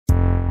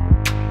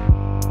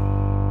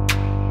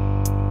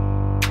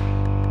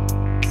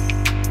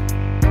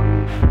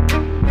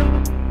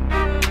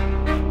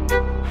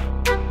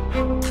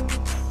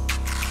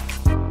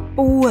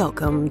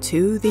Welcome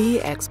to the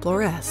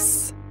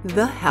Exploress,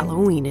 the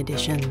Halloween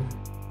edition.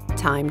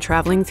 Time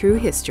traveling through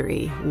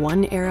history,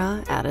 one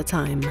era at a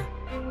time.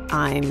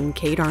 I'm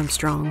Kate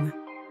Armstrong.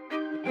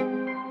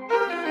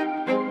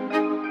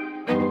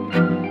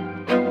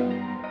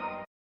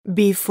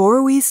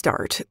 Before we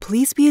start,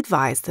 please be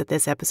advised that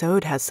this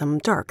episode has some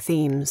dark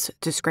themes,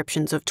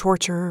 descriptions of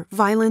torture,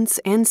 violence,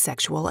 and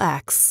sexual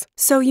acts.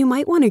 So you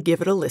might want to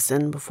give it a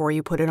listen before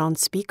you put it on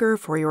speaker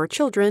for your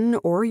children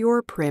or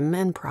your prim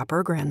and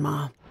proper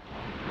grandma.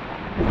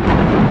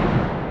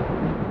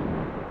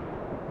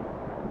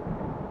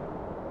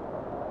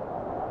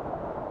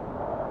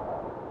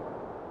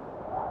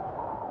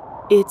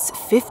 It's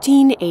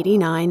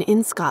 1589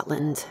 in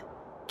Scotland.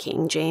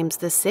 King James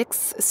VI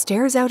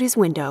stares out his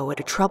window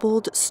at a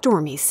troubled,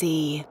 stormy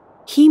sea.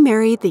 He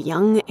married the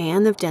young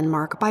Anne of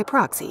Denmark by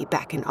proxy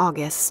back in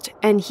August,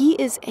 and he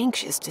is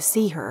anxious to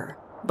see her.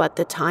 But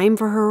the time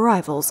for her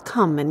arrival's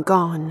come and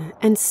gone,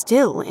 and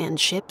still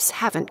Anne's ships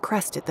haven't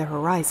crested the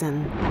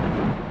horizon.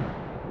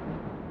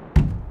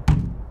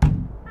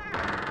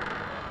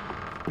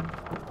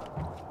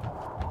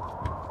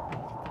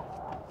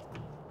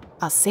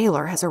 A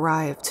sailor has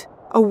arrived.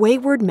 A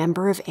wayward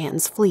member of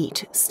Anne's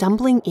fleet,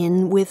 stumbling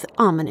in with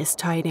ominous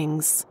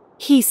tidings.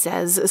 He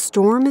says a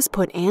storm has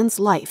put Anne's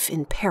life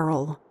in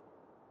peril.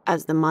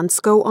 As the months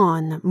go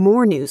on,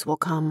 more news will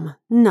come,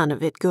 none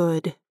of it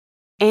good.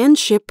 Anne's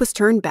ship was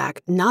turned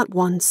back not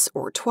once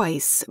or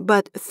twice,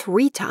 but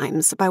 3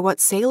 times by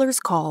what sailors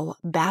call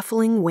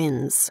baffling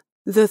winds.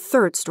 The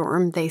third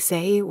storm, they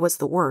say, was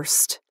the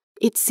worst.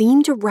 It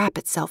seemed to wrap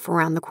itself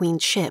around the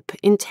Queen's ship,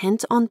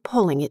 intent on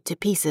pulling it to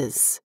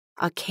pieces.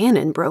 A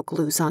cannon broke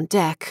loose on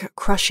deck,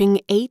 crushing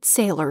 8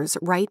 sailors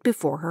right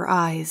before her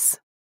eyes.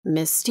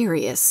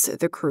 Mysterious,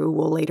 the crew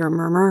will later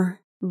murmur,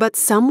 but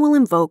some will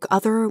invoke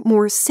other,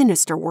 more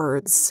sinister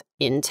words.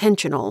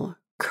 Intentional,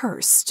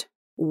 cursed,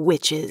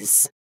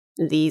 witches.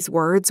 These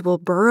words will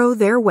burrow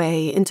their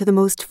way into the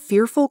most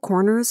fearful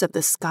corners of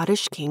the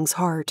Scottish king's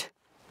heart.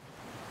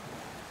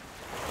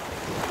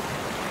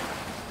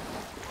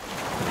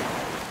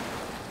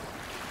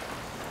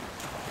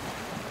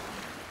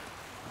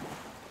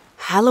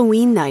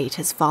 Halloween night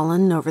has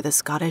fallen over the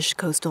Scottish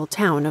coastal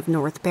town of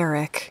North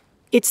Berwick.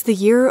 It's the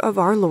year of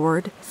our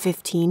Lord,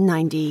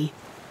 1590.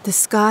 The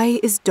sky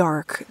is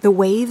dark, the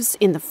waves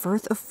in the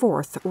Firth of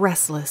Forth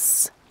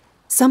restless.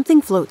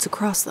 Something floats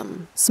across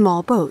them,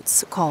 small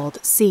boats called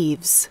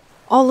sieves,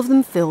 all of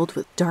them filled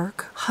with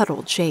dark,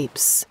 huddled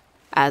shapes.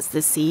 As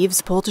the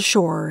sieves pull to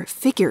shore,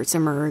 figures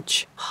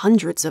emerge,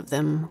 hundreds of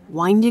them,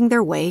 winding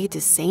their way to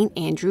St.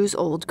 Andrew's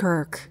Old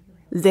Kirk.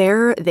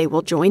 There, they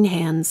will join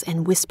hands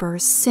and whisper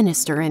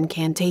sinister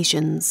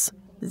incantations.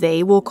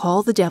 They will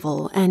call the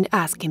devil and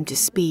ask him to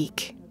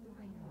speak.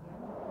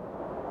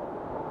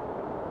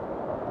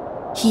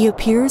 He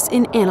appears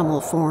in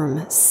animal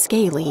form,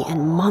 scaly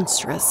and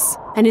monstrous,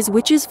 and his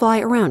witches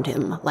fly around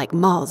him like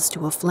moths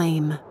to a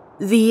flame.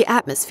 The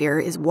atmosphere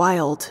is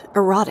wild,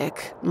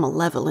 erotic,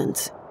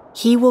 malevolent.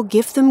 He will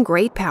give them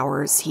great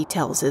powers, he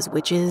tells his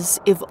witches,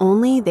 if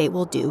only they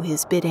will do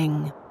his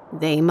bidding.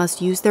 They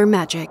must use their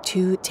magic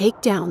to take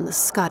down the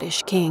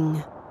Scottish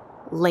king.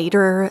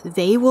 Later,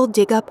 they will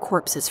dig up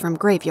corpses from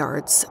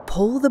graveyards,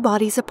 pull the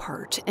bodies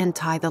apart, and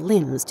tie the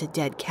limbs to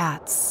dead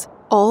cats.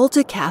 All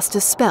to cast a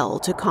spell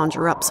to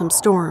conjure up some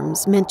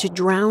storms meant to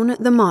drown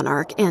the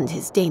monarch and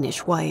his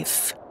Danish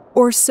wife.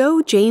 Or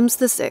so James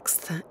VI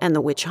and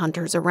the witch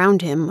hunters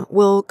around him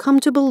will come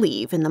to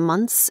believe in the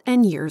months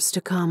and years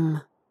to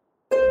come.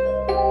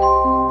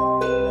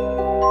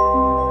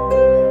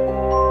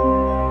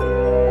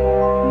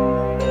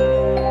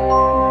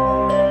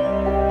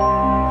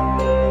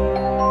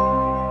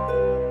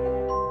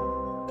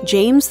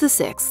 James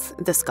VI,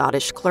 the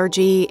Scottish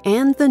clergy,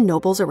 and the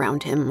nobles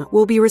around him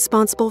will be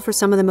responsible for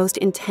some of the most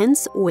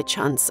intense witch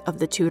hunts of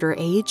the Tudor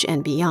age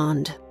and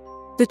beyond.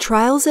 The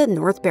trials at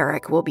North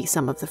Berwick will be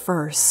some of the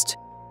first.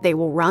 They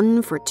will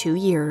run for 2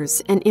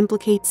 years and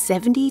implicate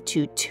 70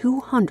 to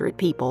 200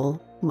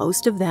 people.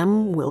 Most of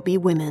them will be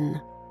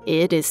women.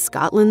 It is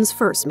Scotland's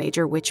first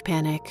major witch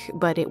panic,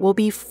 but it will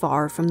be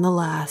far from the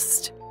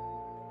last.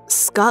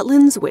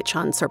 Scotland's witch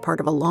hunts are part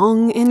of a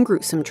long and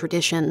gruesome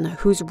tradition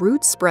whose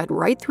roots spread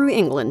right through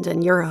England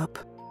and Europe.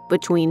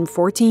 Between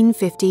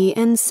 1450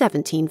 and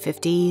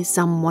 1750,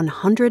 some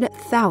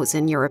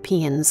 100,000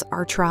 Europeans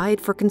are tried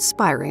for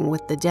conspiring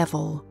with the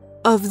devil.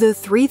 Of the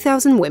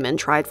 3,000 women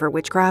tried for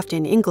witchcraft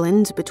in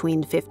England between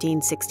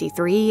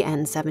 1563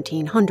 and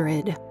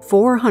 1700,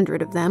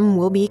 400 of them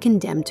will be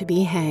condemned to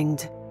be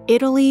hanged.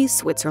 Italy,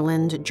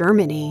 Switzerland,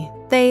 Germany,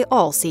 they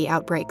all see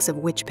outbreaks of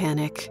witch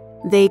panic.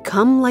 They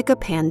come like a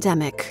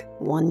pandemic.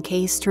 1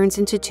 case turns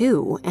into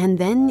 2, and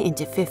then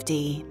into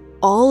 50.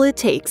 All it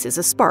takes is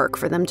a spark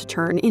for them to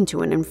turn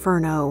into an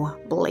inferno,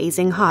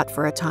 blazing hot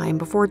for a time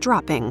before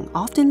dropping,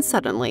 often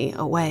suddenly,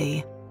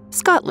 away.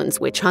 Scotland's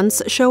witch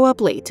hunts show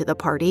up late to the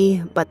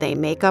party, but they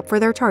make up for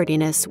their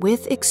tardiness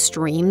with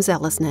extreme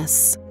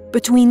zealousness.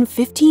 Between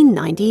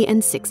 1590 and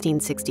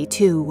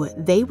 1662,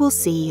 they will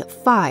see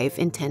 5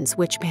 intense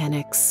witch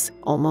panics.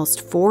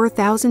 Almost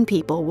 4,000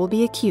 people will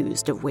be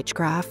accused of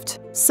witchcraft.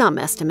 Some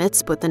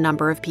estimates put the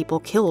number of people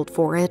killed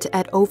for it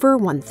at over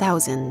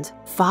 1,000,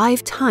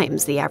 5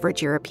 times the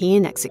average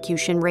European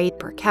execution rate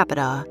per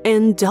capita,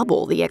 and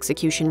double the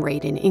execution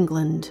rate in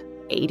England.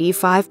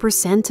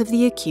 85% of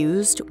the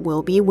accused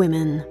will be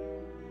women.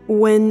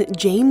 When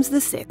James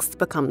VI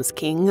becomes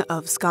King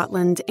of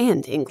Scotland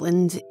and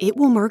England, it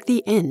will mark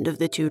the end of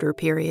the Tudor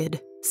period.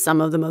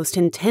 Some of the most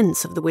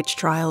intense of the witch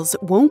trials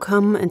won't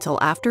come until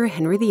after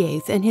Henry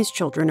VIII and his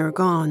children are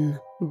gone.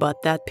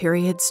 But that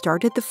period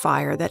started the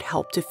fire that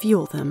helped to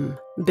fuel them,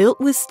 built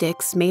with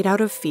sticks made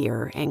out of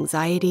fear,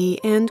 anxiety,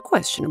 and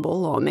questionable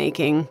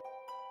lawmaking.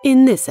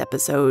 In this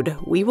episode,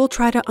 we will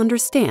try to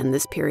understand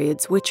this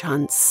period's witch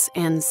hunts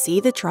and see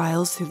the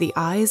trials through the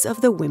eyes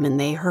of the women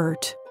they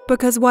hurt.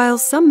 Because while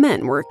some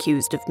men were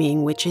accused of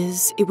being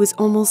witches, it was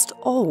almost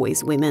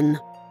always women.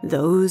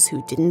 Those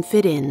who didn't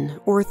fit in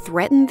or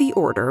threatened the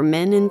order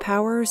men in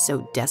power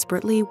so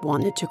desperately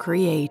wanted to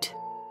create.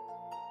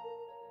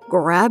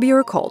 Grab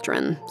your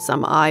cauldron,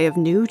 some eye of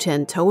newt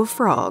and toe of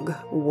frog,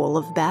 wool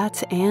of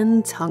bat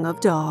and tongue of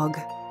dog.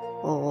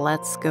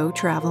 Let's go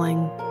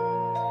traveling.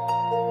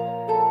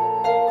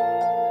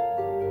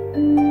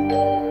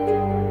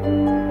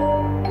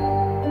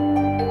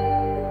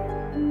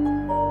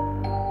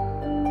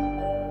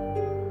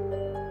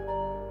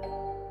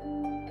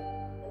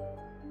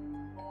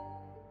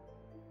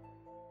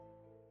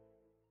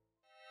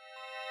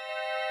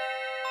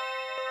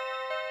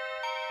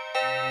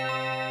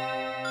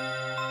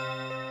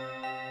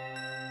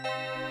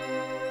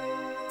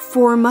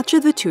 For much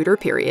of the Tudor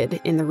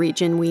period, in the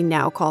region we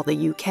now call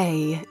the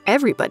UK,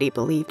 everybody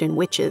believed in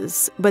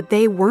witches, but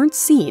they weren't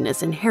seen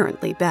as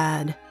inherently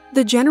bad.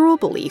 The general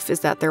belief is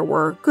that there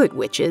were good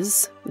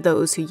witches,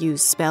 those who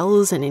use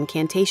spells and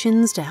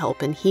incantations to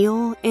help and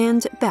heal,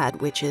 and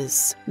bad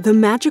witches. The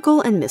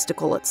magical and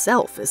mystical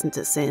itself isn't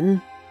a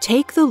sin.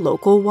 Take the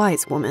local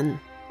wise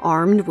woman.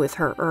 Armed with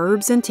her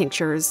herbs and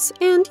tinctures,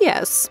 and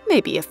yes,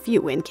 maybe a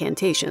few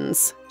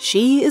incantations,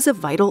 she is a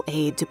vital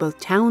aid to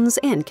both towns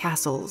and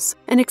castles,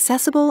 an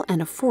accessible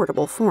and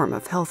affordable form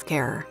of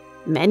healthcare.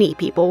 Many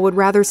people would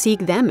rather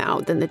seek them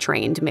out than the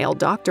trained male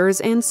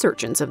doctors and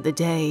surgeons of the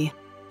day.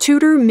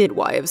 Tudor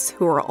midwives,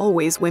 who are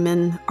always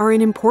women, are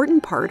an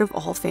important part of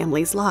all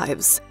families'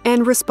 lives,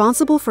 and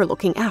responsible for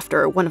looking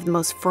after one of the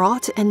most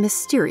fraught and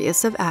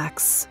mysterious of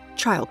acts,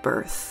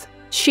 childbirth.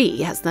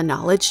 She has the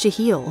knowledge to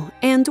heal,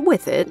 and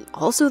with it,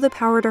 also the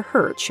power to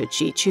hurt should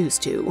she choose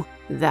to.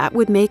 That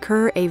would make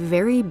her a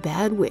very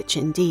bad witch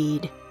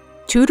indeed.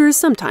 Tudors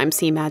sometimes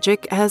see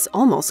magic as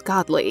almost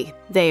godly.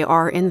 They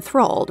are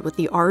enthralled with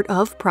the art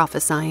of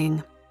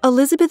prophesying.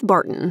 Elizabeth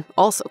Barton,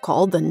 also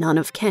called the Nun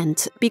of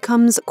Kent,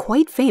 becomes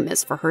quite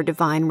famous for her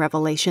divine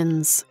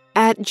revelations.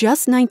 At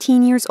just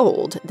 19 years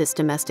old, this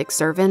domestic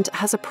servant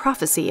has a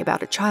prophecy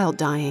about a child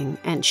dying,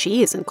 and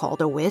she isn't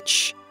called a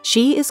witch.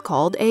 She is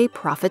called a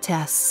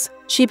prophetess.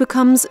 She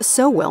becomes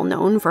so well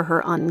known for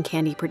her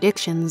uncanny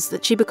predictions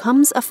that she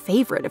becomes a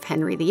favorite of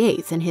Henry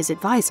VIII and his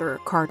advisor,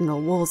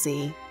 Cardinal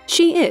Wolsey.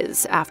 She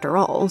is, after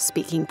all,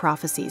 speaking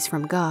prophecies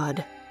from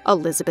God.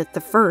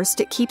 Elizabeth I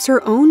keeps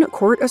her own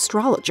court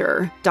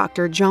astrologer,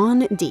 Dr.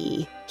 John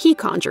Dee. He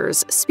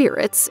conjures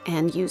spirits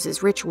and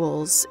uses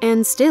rituals,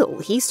 and still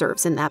he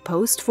serves in that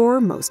post for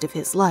most of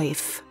his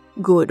life.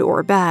 Good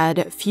or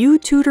bad, few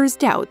Tudors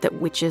doubt that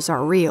witches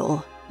are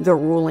real. The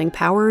ruling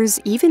powers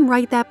even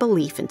write that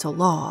belief into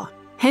law.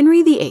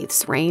 Henry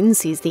VIII's reign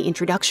sees the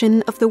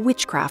introduction of the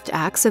Witchcraft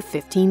Acts of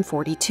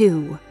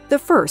 1542, the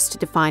first to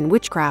define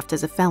witchcraft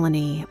as a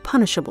felony,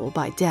 punishable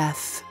by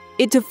death.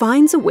 It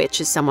defines a witch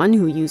as someone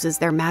who uses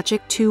their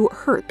magic to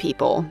hurt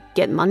people,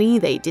 get money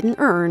they didn't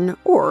earn,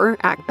 or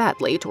act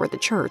badly toward the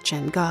church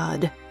and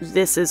God.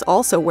 This is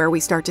also where we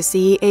start to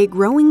see a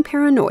growing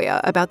paranoia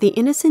about the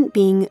innocent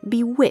being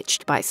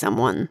bewitched by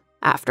someone.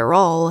 After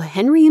all,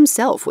 Henry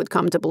himself would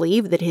come to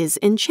believe that his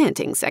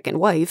enchanting second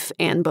wife,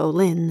 Anne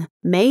Boleyn,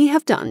 may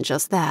have done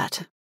just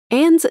that.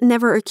 Anne's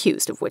never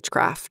accused of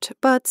witchcraft,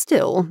 but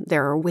still,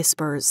 there are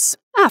whispers.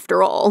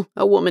 After all,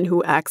 a woman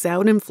who acts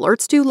out and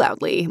flirts too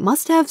loudly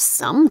must have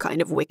some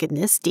kind of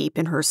wickedness deep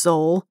in her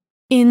soul.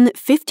 In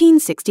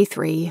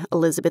 1563,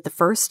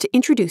 Elizabeth I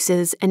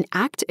introduces an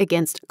act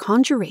against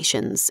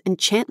conjurations,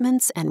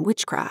 enchantments, and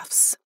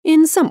witchcrafts.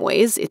 In some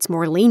ways, it's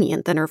more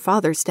lenient than her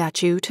father's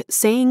statute,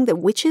 saying that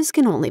witches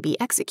can only be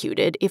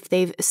executed if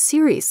they've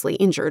seriously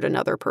injured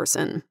another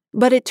person.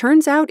 But it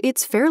turns out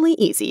it's fairly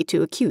easy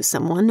to accuse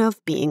someone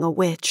of being a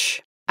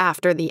witch.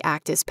 After the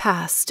act is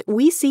passed,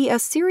 we see a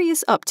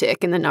serious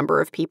uptick in the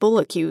number of people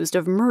accused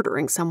of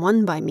murdering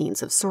someone by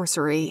means of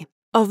sorcery.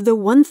 Of the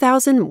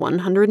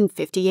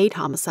 1,158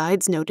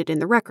 homicides noted in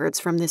the records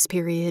from this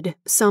period,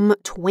 some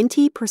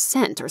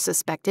 20% are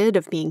suspected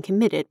of being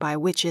committed by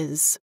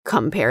witches.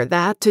 Compare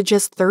that to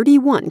just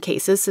 31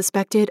 cases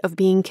suspected of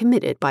being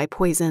committed by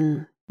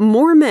poison.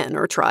 More men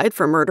are tried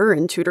for murder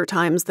in Tudor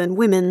times than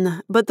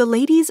women, but the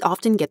ladies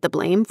often get the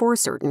blame for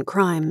certain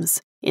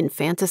crimes.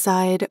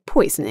 infanticide,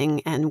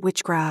 poisoning, and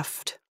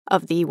witchcraft.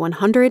 Of the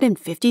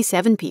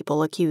 157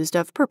 people accused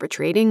of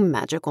perpetrating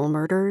magical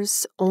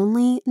murders,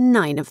 only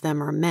 9 of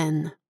them are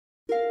men.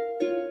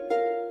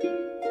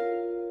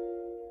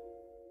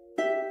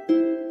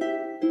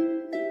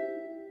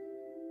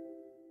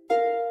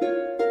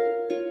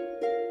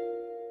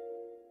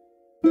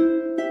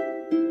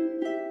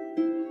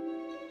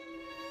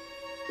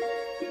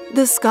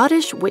 The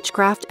Scottish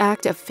Witchcraft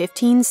Act of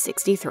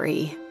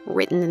 1563,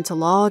 written into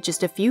law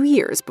just a few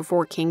years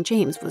before King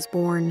James was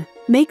born,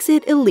 makes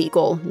it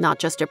illegal not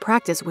just to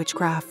practice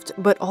witchcraft,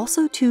 but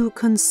also to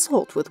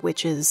consult with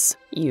witches.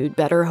 You'd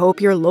better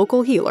hope your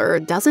local healer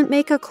doesn't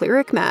make a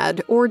cleric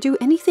mad or do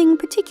anything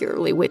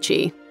particularly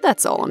witchy.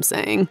 That's all I'm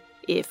saying.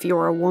 If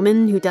you're a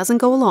woman who doesn't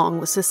go along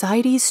with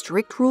society's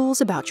strict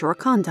rules about your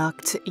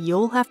conduct,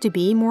 you'll have to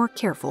be more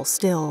careful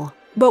still.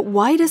 But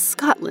why does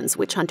Scotland's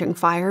witch-hunting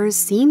fires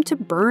seem to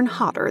burn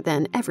hotter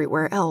than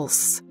everywhere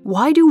else?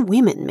 Why do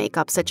women make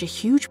up such a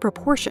huge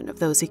proportion of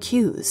those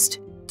accused?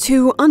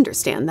 To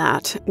understand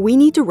that, we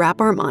need to wrap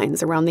our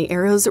minds around the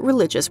era's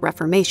religious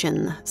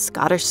reformation,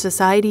 Scottish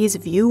society's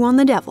view on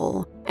the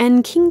devil,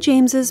 and King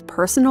James's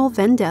personal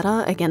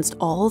vendetta against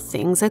all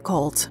things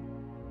occult.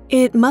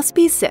 It must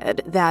be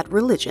said that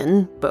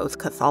religion, both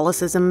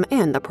Catholicism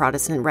and the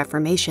Protestant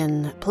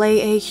Reformation,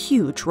 play a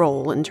huge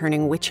role in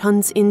turning witch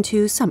hunts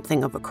into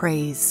something of a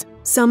craze.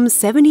 Some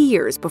 70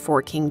 years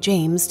before King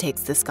James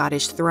takes the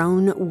Scottish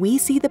throne, we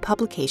see the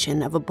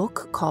publication of a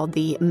book called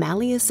the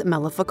Malleus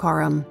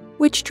Maleficarum,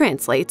 which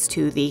translates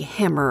to the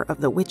Hammer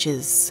of the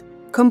Witches,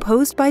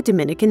 composed by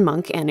Dominican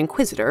monk and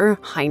inquisitor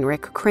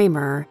Heinrich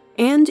Kramer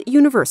and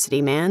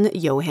university man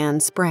Johann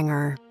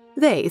Sprenger.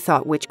 They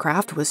thought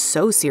witchcraft was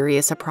so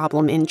serious a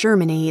problem in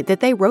Germany that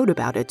they wrote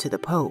about it to the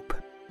Pope.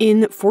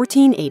 In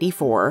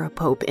 1484,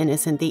 Pope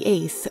Innocent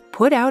VIII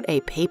put out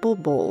a papal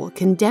bull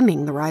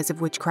condemning the rise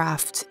of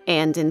witchcraft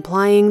and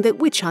implying that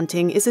witch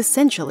hunting is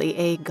essentially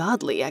a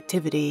godly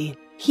activity.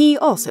 He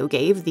also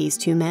gave these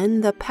 2 men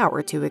the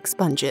power to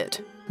expunge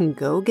it.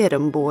 Go get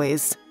 'em,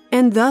 boys.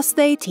 And thus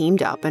they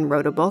teamed up and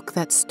wrote a book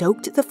that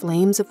stoked the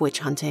flames of witch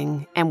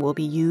hunting and will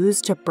be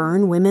used to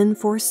burn women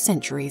for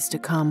centuries to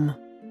come.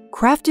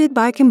 Crafted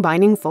by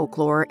combining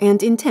folklore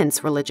and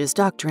intense religious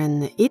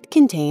doctrine, it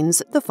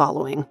contains the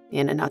following,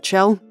 in a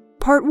nutshell.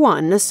 Part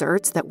 1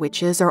 asserts that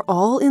witches are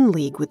all in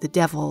league with the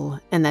devil,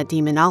 and that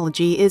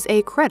demonology is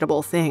a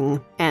credible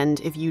thing,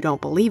 and if you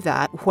don't believe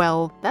that,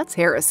 well, that's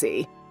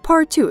heresy.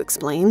 Part 2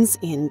 explains,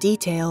 in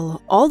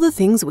detail, all the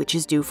things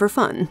witches do for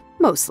fun.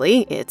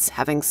 Mostly, it's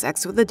having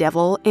sex with the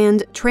devil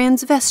and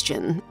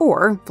transvestion,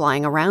 or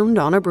flying around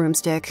on a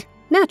broomstick.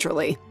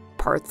 Naturally.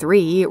 Part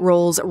 3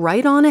 rolls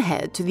right on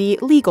ahead to the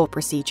legal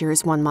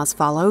procedures one must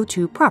follow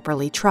to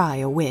properly try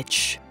a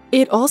witch.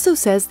 It also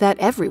says that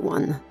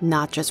everyone,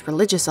 not just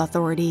religious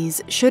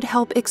authorities, should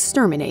help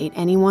exterminate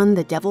anyone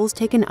the devil's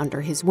taken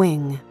under his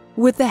wing.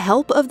 With the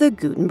help of the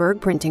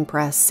Gutenberg printing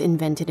press,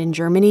 invented in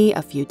Germany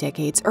a few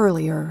decades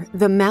earlier,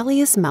 the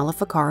Malleus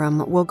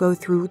Maleficarum will go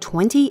through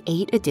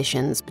 28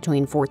 editions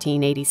between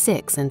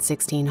 1486 and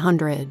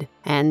 1600,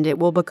 and it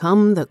will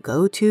become the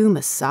go-to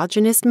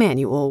misogynist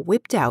manual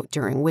whipped out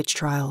during witch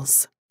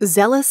trials.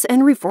 Zealous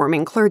and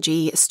reforming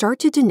clergy start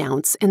to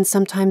denounce and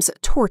sometimes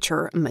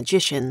torture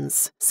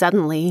magicians.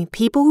 Suddenly,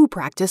 people who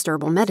practiced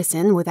herbal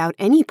medicine without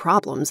any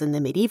problems in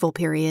the medieval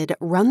period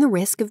run the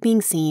risk of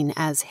being seen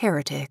as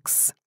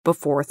heretics.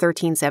 Before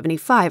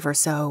 1375 or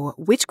so,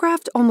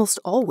 witchcraft almost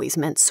always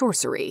meant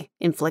sorcery,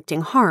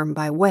 inflicting harm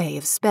by way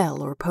of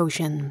spell or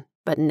potion.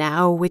 But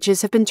now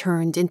witches have been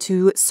turned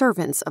into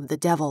servants of the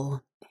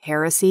devil.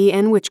 Heresy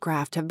and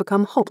witchcraft have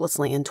become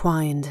hopelessly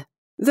entwined.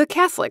 The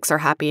Catholics are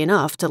happy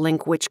enough to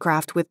link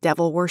witchcraft with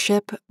devil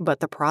worship,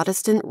 but the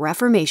Protestant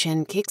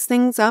Reformation kicks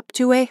things up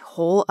to a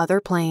whole other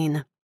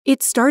plane.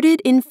 It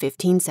started in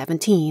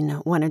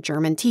 1517, when a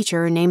German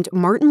teacher named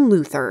Martin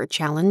Luther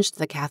challenged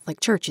the Catholic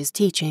Church's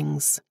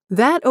teachings.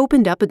 That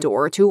opened up a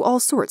door to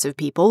all sorts of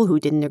people who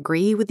didn't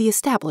agree with the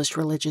established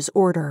religious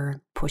order,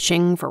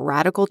 pushing for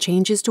radical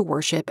changes to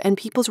worship and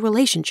people's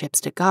relationships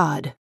to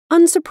God.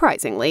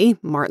 Unsurprisingly,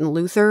 Martin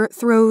Luther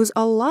throws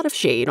a lot of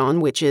shade on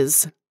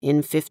witches.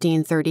 In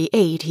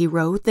 1538, he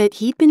wrote that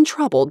he'd been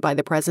troubled by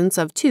the presence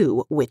of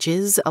 2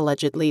 witches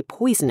allegedly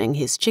poisoning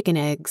his chicken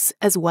eggs,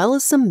 as well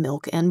as some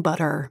milk and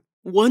butter.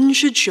 "One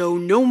should show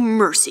no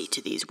mercy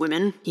to these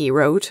women," he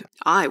wrote.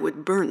 "I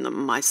would burn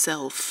them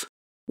myself."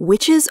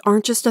 Witches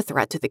aren't just a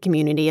threat to the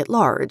community at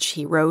large,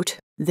 he wrote.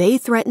 They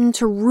threaten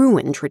to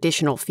ruin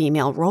traditional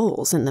female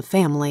roles in the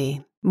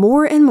family.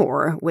 More and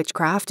more,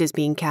 witchcraft is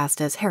being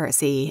cast as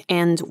heresy,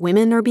 and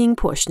women are being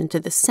pushed into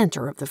the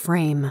center of the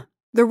frame.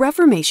 The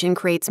Reformation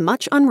creates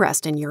much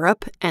unrest in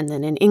Europe and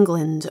then in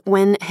England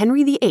when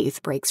Henry VIII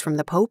breaks from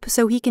the Pope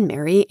so he can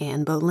marry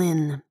Anne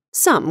Boleyn.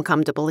 Some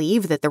come to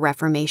believe that the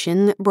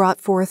Reformation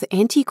brought forth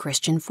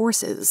anti-Christian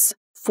forces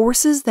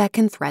that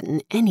can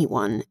threaten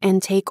anyone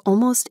and take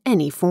almost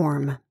any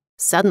form.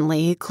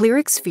 Suddenly,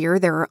 clerics fear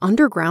there are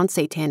underground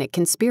satanic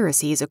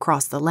conspiracies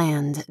across the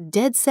land,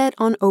 dead set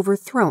on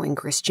overthrowing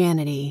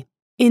Christianity.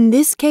 In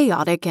this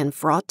chaotic and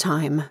fraught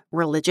time,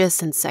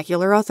 religious and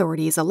secular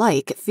authorities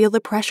alike feel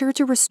the pressure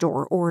to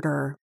restore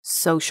order.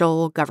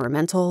 Social,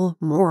 governmental,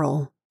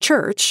 moral.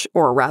 Church,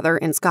 or rather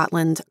in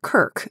Scotland,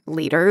 kirk,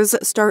 leaders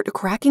start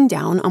cracking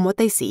down on what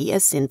they see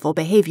as sinful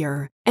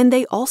behavior, and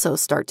they also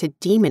start to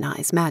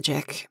demonize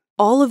magic.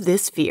 All of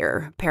this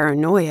fear,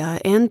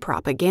 paranoia, and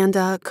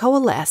propaganda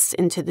coalesce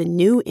into the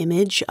new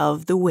image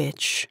of the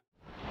witch.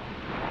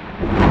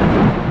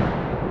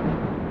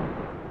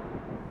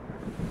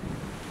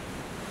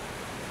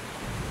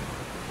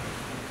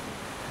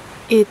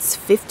 It's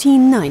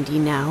 1590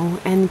 now,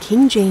 and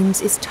King James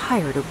is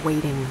tired of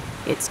waiting.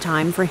 It's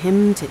time for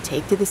him to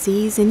take to the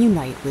seas and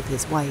unite with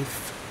his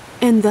wife.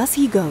 And thus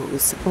he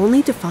goes,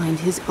 only to find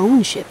his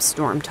own ship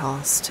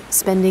storm-tossed,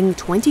 spending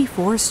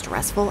 24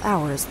 stressful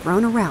hours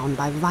thrown around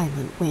by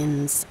violent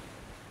winds.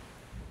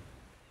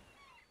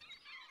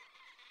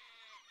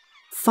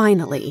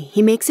 Finally,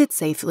 he makes it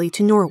safely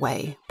to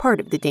Norway, part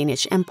of the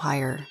Danish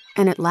Empire,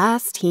 and at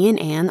last he and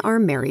Anne are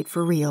married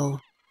for real.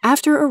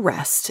 After a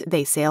rest,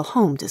 they sail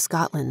home to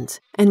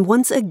Scotland, and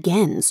once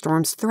again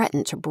storms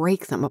threaten to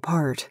break them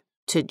apart.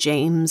 To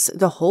James,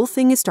 the whole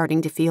thing is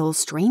starting to feel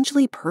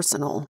strangely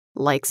personal,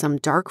 like some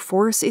dark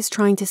force is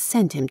trying to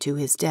send him to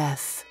his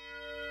death.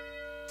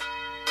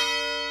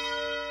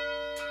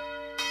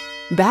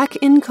 Back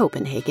in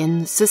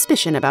Copenhagen,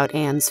 suspicion about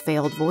Anne's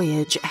failed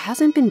voyage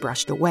hasn't been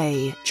brushed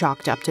away,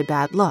 chalked up to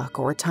bad luck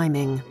or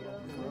timing.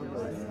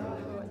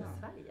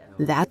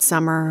 That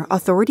summer,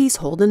 authorities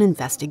hold an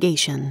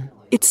investigation.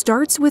 It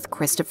starts with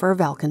Christopher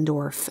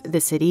Valkendorf,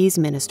 the city's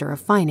Minister of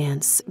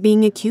Finance,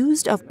 being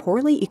accused of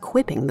poorly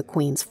equipping the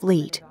Queen's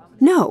fleet.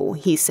 No,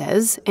 he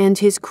says, and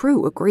his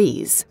crew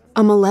agrees.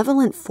 A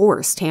malevolent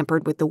force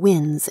tampered with the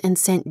winds and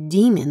sent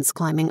demons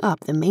climbing up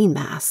the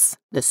mainmasts.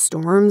 The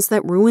storms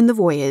that ruined the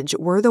voyage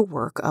were the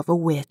work of a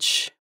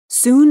witch.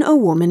 Soon a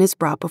woman is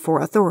brought before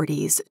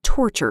authorities,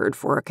 tortured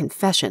for a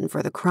confession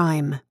for the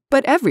crime.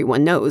 But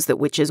everyone knows that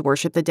witches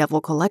worship the devil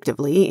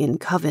collectively in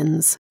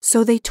covens,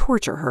 so they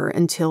torture her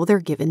until they're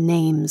given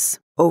names.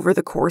 Over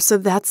the course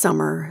of that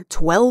summer,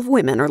 12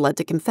 women are led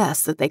to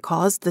confess that they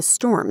caused the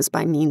storms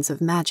by means of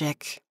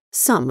magic.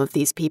 Some of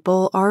these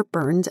people are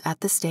burned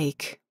at the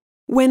stake.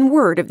 When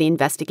word of the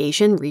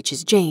investigation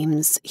reaches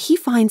James, he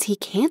finds he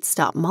can't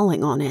stop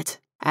mulling on it.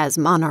 As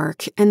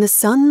monarch and the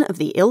son of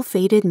the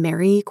ill-fated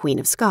Mary, Queen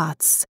of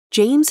Scots,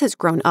 James has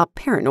grown up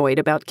paranoid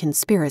about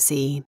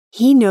conspiracy.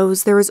 He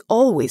knows there is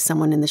always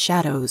someone in the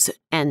shadows,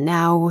 and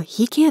now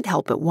he can't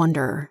help but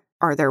wonder,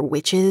 are there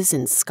witches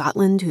in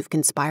Scotland who've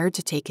conspired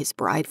to take his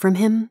bride from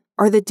him?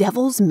 Are the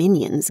devil's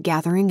minions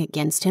gathering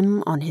against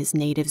him on his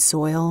native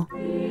soil?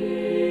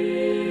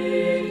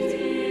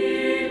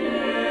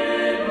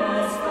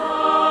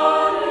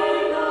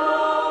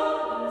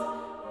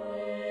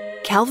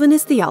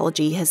 Calvinist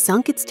theology has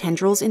sunk its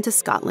tendrils into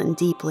Scotland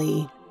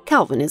deeply.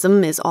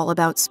 Calvinism is all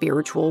about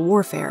spiritual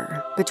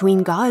warfare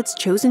between God's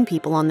chosen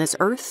people on this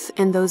earth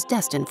and those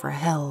destined for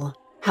hell.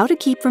 How to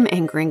keep from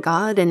angering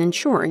God and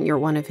ensuring you're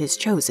one of his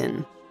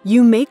chosen.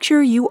 You make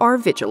sure you are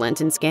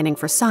vigilant in scanning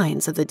for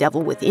signs of the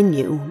devil within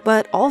you,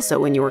 but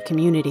also in your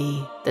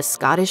community. The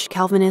Scottish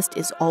Calvinist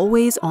is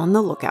always on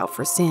the lookout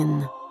for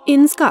sin.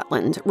 In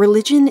Scotland,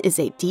 religion is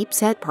a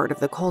deep-set part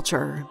of the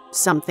culture,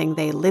 something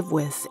they live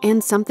with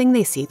and something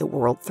they see the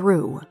world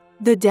through.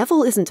 The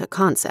devil isn't a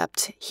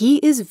concept, he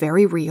is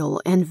very real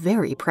and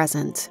very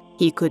present.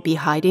 He could be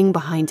hiding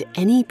behind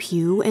any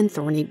pew and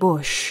thorny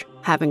bush.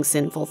 Having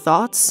sinful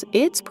thoughts,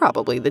 it's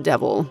probably the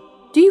devil.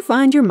 Do you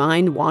find your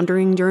mind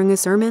wandering during a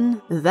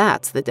sermon?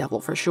 That's the devil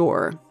for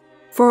sure.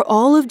 For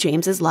all of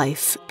James's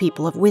life,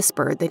 people have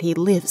whispered that he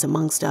lives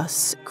amongst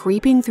us,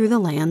 creeping through the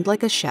land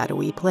like a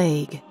shadowy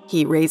plague.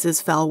 He raises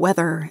foul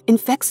weather,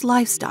 infects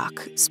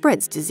livestock,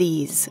 spreads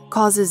disease,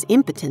 causes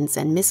impotence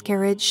and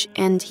miscarriage,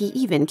 and he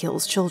even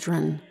kills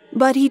children.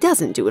 But he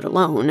doesn't do it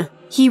alone.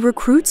 He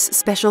recruits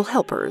special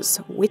helpers,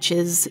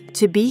 witches,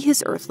 to be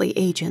his earthly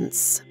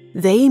agents.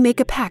 They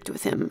make a pact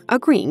with him,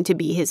 agreeing to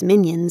be his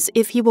minions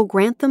if he will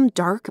grant them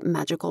dark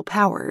magical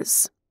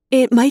powers.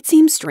 It might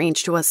seem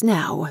strange to us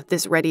now,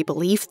 this ready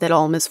belief that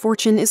all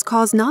misfortune is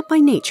caused not by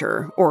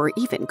nature, or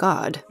even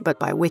God, but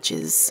by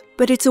witches.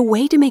 But it's a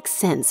way to make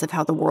sense of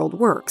how the world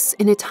works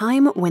in a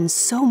time when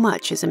so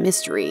much is a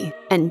mystery,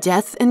 and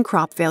death and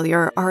crop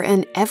failure are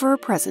an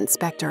ever-present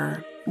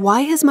specter.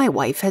 Why has my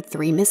wife had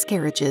 3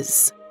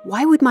 miscarriages?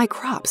 Why would my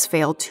crops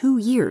fail 2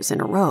 years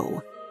in a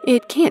row?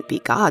 It can't be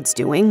God's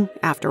doing.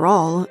 After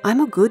all,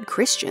 I'm a good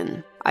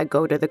Christian. I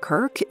go to the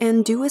kirk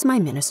and do as my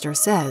minister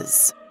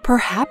says.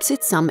 Perhaps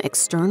it's some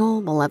external,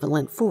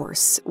 malevolent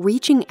force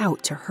reaching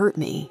out to hurt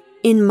me.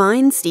 In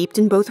minds steeped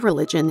in both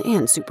religion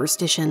and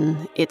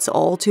superstition, it's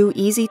all too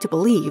easy to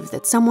believe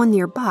that someone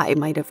nearby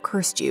might have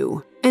cursed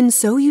you. And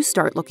so you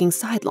start looking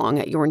sidelong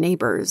at your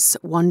neighbors,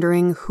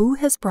 wondering who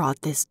has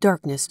brought this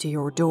darkness to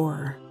your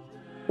door.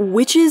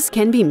 Witches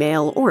can be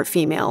male or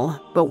female,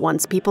 but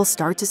once people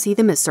start to see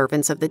them as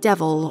servants of the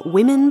devil,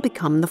 women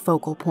become the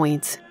focal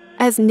point.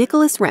 As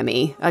Nicholas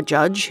Remy, a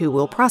judge who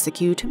will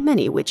prosecute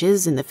many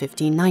witches in the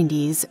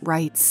 1590s,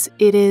 writes,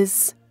 it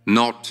is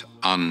Not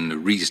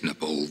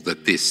unreasonable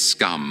that this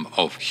scum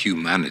of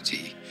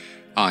humanity,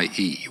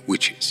 i.e.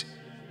 witches,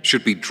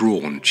 should be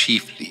drawn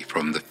chiefly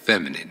from the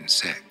feminine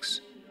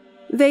sex.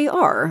 They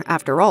are,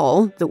 after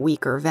all, the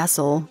weaker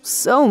vessel,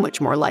 so much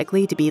more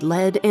likely to be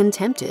led and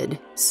tempted,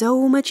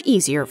 so much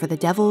easier for the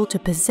devil to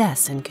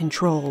possess and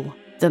control.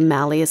 The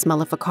Malleus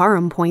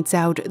Maleficarum points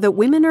out that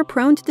women are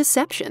prone to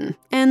deception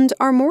and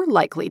are more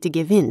likely to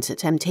give in to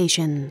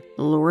temptation,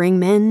 luring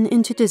men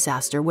into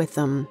disaster with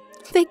them.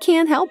 They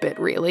can't help it,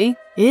 really.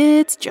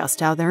 It's just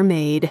how they're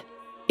made.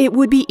 It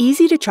would be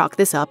easy to chalk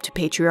this up to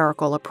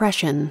patriarchal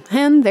oppression,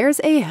 and there's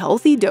a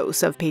healthy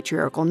dose of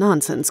patriarchal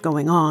nonsense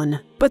going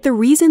on. But the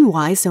reason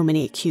why so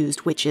many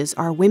accused witches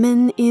are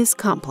women is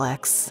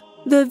complex.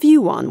 The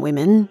view on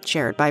women,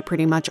 shared by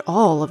pretty much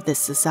all of this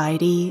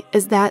society,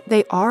 is that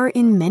they are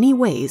in many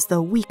ways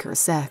the weaker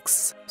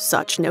sex.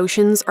 Such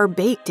notions are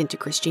baked into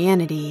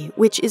Christianity,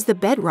 which is the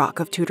bedrock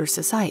of Tudor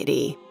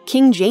society.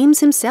 King James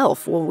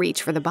himself will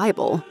reach for the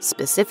Bible,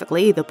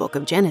 specifically the book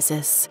of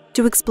Genesis,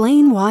 to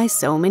explain why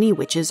so many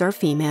witches are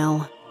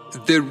female.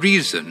 The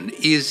reason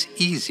is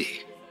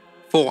easy.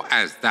 For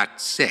as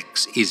that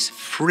sex is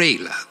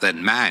frailer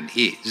than man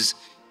is,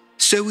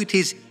 so it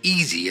is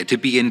easier to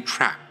be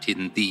entrapped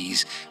in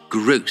these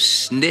gross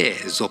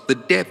snares of the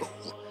devil,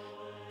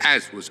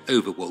 as was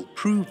overwell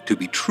proved to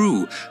be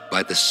true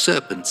by the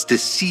serpent's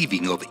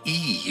deceiving of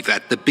Eve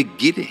at the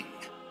beginning.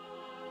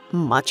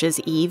 Much as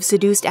Eve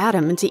seduced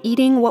Adam into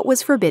eating what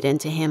was forbidden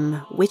to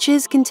him,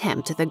 witches can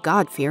tempt the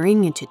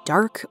God-fearing into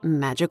dark,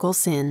 magical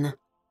sin.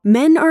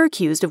 Men are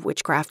accused of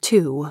witchcraft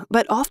too,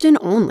 but often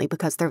only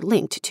because they're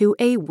linked to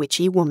a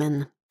witchy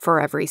woman. For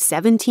every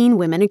 17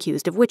 women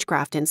accused of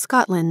witchcraft in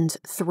Scotland,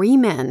 3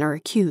 men are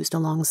accused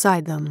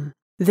alongside them.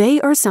 They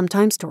are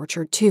sometimes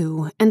tortured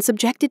too, and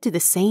subjected to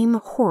the same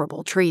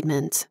horrible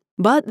treatment.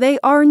 But they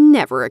are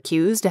never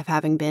accused of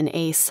having been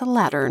a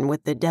slattern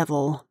with the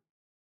devil.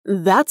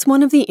 That's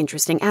one of the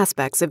interesting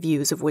aspects of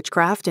views of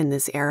witchcraft in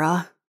this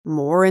era.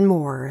 More and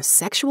more,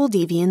 sexual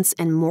deviance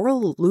and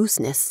moral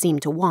looseness seem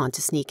to want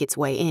to sneak its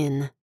way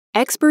in.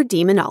 Expert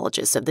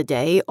demonologists of the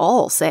day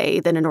all say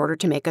that in order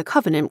to make a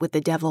covenant with the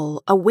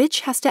devil, a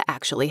witch has to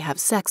actually have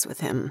sex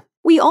with him.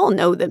 We all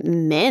know that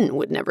men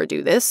would never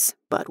do this,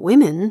 but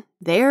women,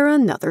 they're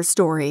another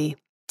story.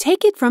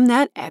 Take it from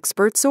that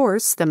expert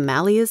source, the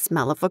Malleus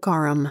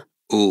Maleficarum.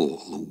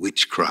 All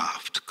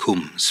witchcraft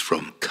comes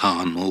from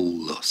carnal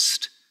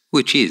lust,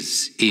 which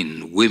is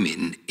in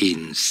women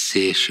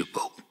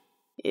insatiable.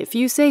 If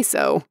you say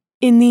so.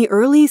 In the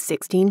early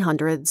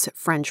 1600s,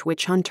 French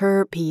witch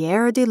hunter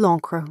Pierre de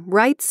l'Ancre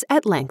writes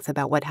at length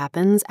about what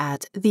happens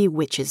at the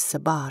witches'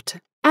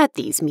 sabbat. At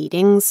these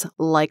meetings,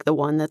 like the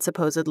one that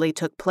supposedly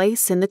took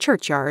place in the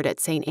churchyard at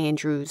St.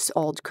 Andrew's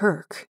Old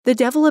Kirk, the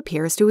devil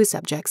appears to his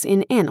subjects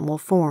in animal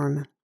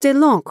form. De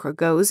l'Ancre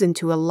goes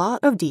into a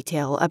lot of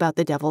detail about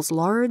the devil's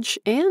large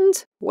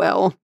and,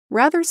 well,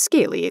 rather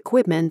scaly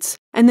equipment,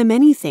 and the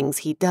many things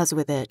he does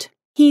with it.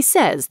 He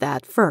says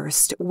that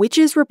first,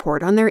 witches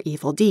report on their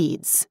evil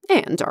deeds,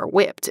 and are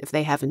whipped if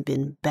they haven't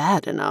been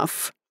bad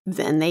enough.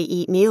 Then they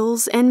eat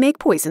meals and make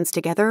poisons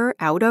together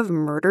out of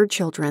murdered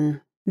children.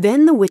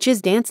 Then the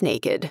witches dance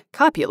naked,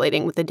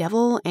 copulating with the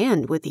devil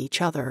and with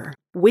each other.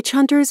 Witch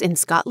hunters in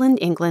Scotland,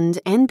 England,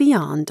 and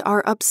beyond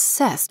are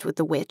obsessed with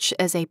the witch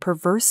as a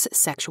perverse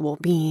sexual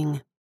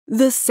being.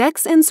 The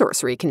sex and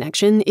sorcery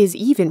connection is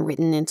even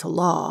written into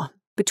law.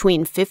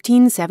 Between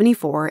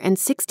 1574 and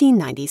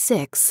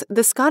 1696,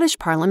 the Scottish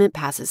Parliament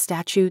passes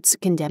statutes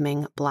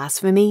condemning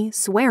blasphemy,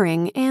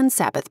 swearing, and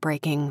Sabbath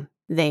breaking.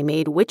 They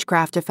made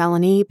witchcraft a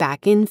felony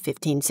back in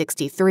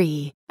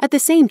 1563. At the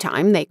same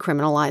time, they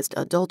criminalized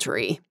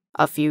adultery.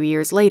 A few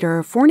years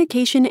later,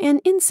 fornication and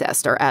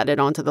incest are added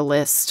onto the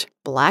list.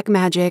 Black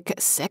magic,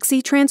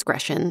 sexy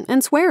transgression,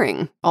 and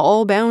swearing,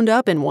 all bound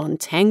up in one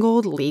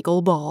tangled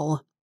legal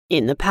ball.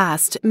 In the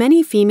past,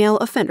 many female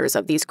offenders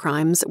of these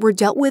crimes were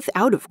dealt with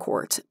out of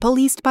court,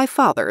 policed by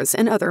fathers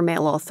and other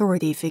male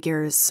authority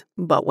figures.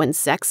 But when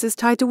sex is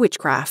tied to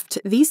witchcraft,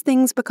 these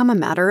things become a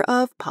matter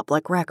of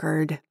public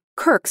record.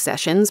 Kirk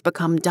sessions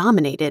become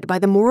dominated by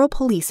the moral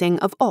policing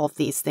of all of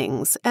these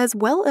things, as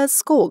well as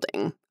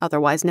scolding,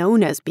 otherwise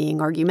known as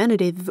being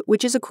argumentative,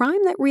 which is a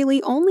crime that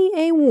really only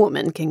a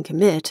woman can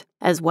commit,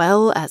 as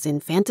well as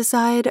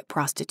infanticide,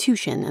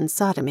 prostitution, and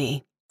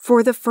sodomy.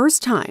 For the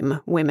first time,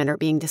 women are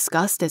being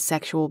discussed as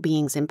sexual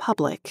beings in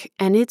public,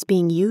 and it's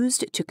being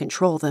used to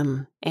control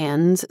them,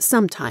 and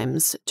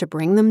sometimes to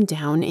bring them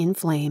down in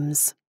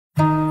flames.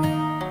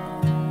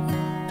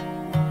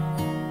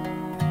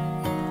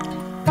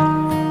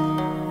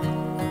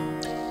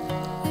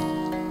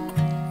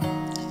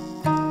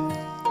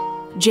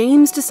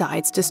 James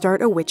decides to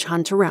start a witch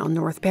hunt around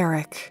North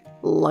Berwick.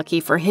 Lucky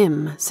for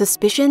him,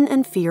 suspicion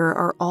and fear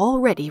are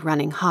already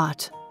running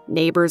hot.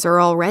 Neighbors are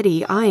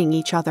already eyeing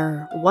each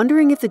other,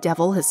 wondering if the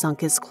devil has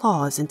sunk his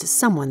claws into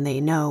someone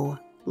they know.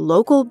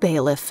 Local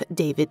bailiff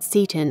David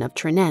Seaton of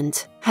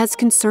Trinent has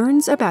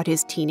concerns about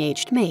his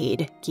teenaged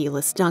maid,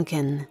 Gillis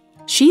Duncan.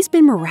 She's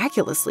been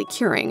miraculously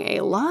curing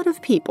a lot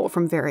of people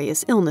from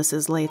various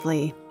illnesses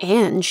lately,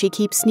 and she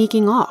keeps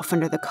sneaking off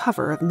under the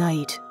cover of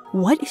night.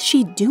 What is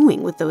she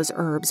doing with those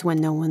herbs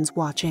when no one's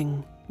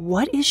watching?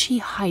 What is she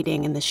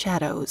hiding in the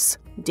shadows?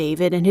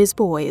 David and his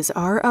boys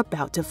are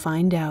about to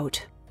find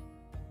out.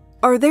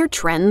 Are there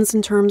trends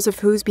in terms of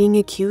who's being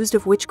accused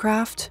of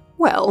witchcraft?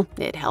 Well,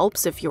 it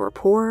helps if you're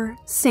poor,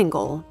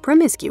 single,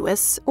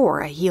 promiscuous, or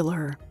a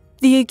healer.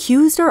 The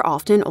accused are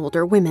often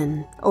older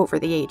women, over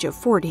the age of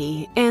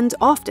 40, and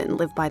often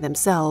live by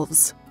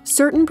themselves.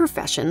 Certain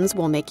professions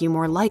will make you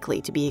more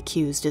likely to be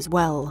accused as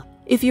well.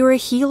 If you're a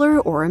healer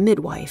or a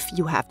midwife,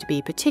 you have to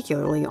be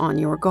particularly on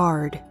your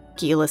guard.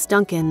 Gillis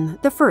Duncan,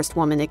 the first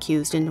woman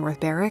accused in North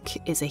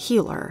Berwick, is a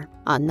healer.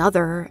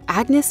 Another,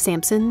 Agnes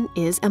Sampson,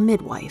 is a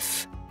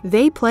midwife.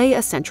 They play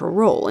a central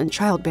role in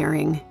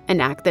childbearing,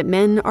 an act that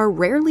men are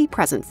rarely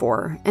present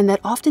for and that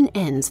often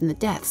ends in the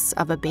deaths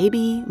of a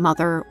baby,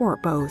 mother, or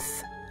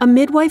both. A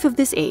midwife of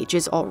this age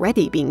is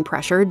already being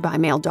pressured by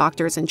male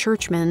doctors and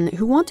churchmen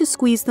who want to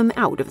squeeze them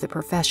out of the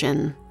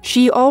profession.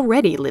 She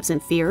already lives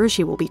in fear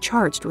she will be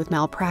charged with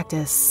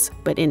malpractice.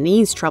 But in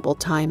these troubled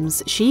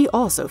times, she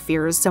also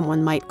fears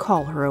someone might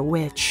call her a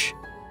witch.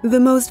 The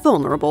most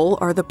vulnerable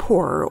are the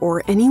poor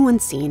or anyone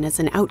seen as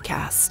an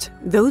outcast,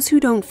 those who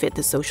don't fit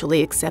the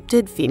socially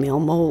accepted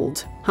female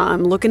mold.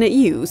 I'm looking at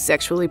you,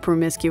 sexually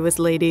promiscuous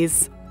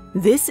ladies.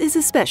 This is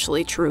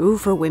especially true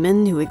for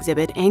women who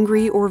exhibit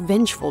angry or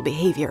vengeful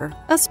behavior,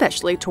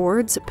 especially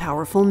towards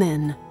powerful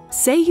men.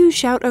 Say you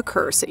shout a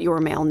curse at your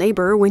male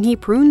neighbor when he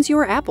prunes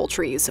your apple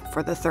trees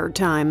for the third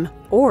time,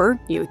 or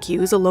you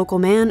accuse a local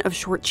man of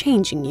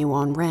shortchanging you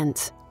on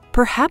rent.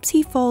 Perhaps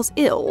he falls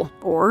ill,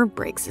 or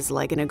breaks his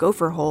leg in a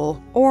gopher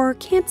hole, or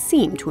can't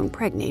seem to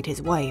impregnate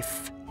his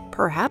wife.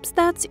 Perhaps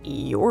that's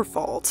your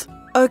fault.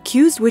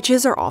 Accused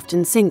witches are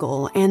often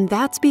single, and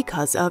that's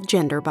because of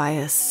gender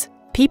bias.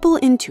 People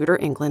in Tudor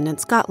England and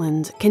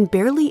Scotland can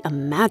barely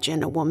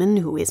imagine a woman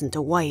who isn't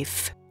a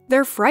wife.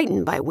 They're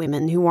frightened by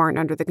women who aren't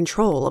under the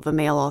control of a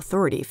male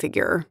authority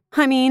figure.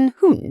 I mean,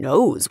 who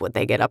knows what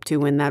they get up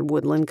to in that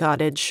woodland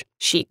cottage?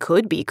 She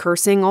could be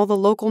cursing all the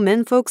local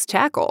menfolk's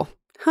tackle.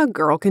 A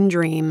girl can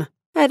dream.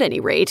 At any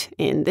rate,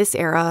 in this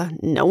era,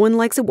 no one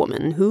likes a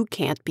woman who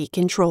can't be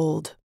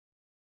controlled.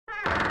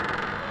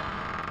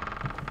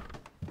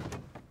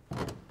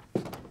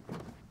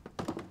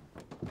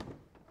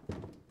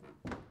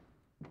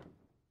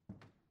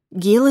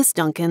 Gillis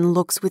Duncan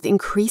looks with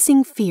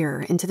increasing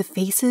fear into the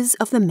faces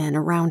of the men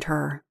around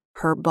her.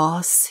 Her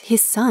boss,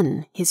 his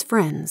son, his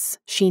friends,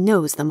 she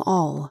knows them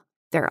all.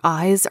 Their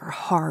eyes are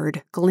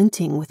hard,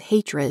 glinting with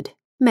hatred.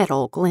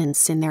 Metal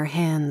glints in their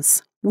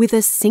hands. With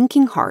a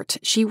sinking heart,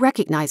 she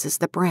recognizes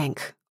the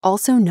brank,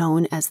 also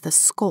known as the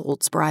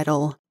scold's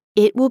bridle.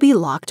 It will be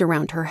locked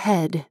around her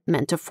head,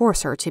 meant to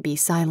force her to be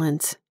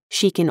silent.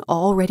 She can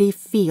already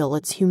feel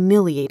its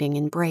humiliating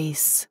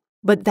embrace.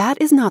 But that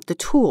is not the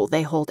tool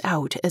they hold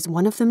out as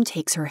one of them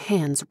takes her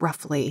hands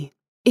roughly.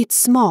 It's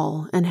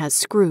small and has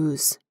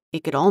screws.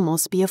 It could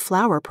almost be a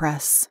flower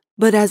press.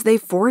 But as they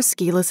force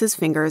Gillis's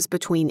fingers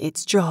between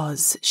its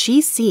jaws, she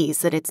sees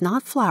that it's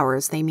not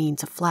flowers they mean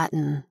to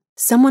flatten.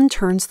 Someone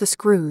turns the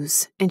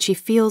screws, and she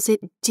feels it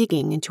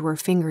digging into her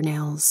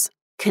fingernails.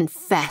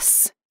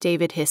 "Confess,"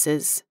 David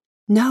hisses.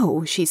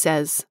 "No," she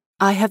says.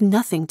 "I have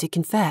nothing to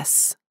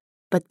confess."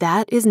 But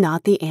that is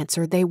not the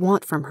answer they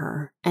want from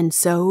her, and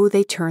so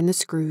they turn the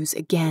screws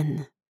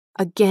again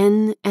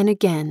and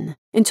again,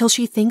 until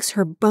she thinks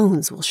her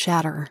bones will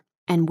shatter.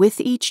 And with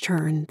each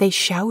turn, they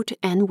shout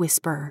and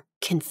whisper,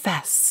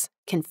 "Confess,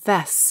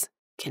 confess,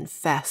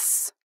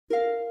 confess."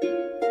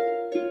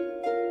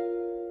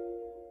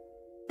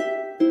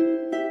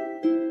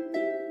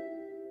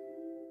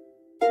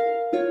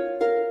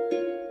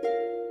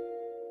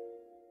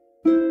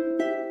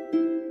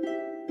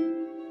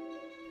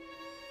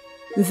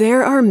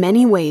 There are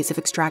many ways of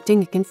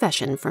extracting a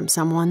confession from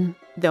someone.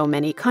 Though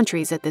many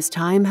countries at this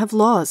time have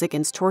laws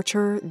against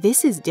torture,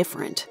 this is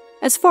different.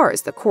 As far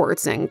as the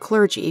courts and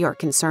clergy are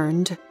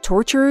concerned,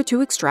 torture to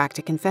extract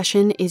a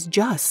confession is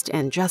just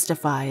and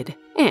justified.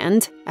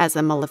 And, as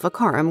the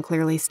Maleficarum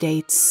clearly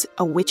states,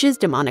 a witch's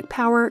demonic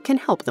power can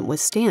help them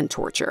withstand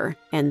torture,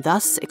 and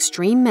thus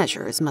extreme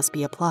measures must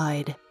be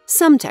applied.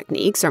 Some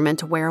techniques are meant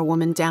to wear a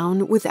woman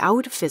down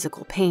without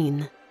physical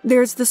pain.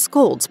 There's the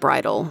scold's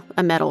bridle,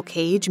 a metal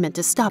cage meant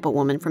to stop a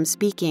woman from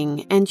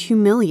speaking and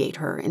humiliate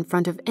her in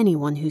front of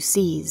anyone who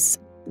sees.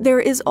 There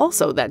is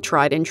also that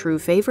tried-and-true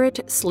favorite,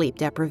 sleep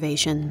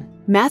deprivation.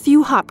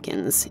 Matthew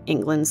Hopkins,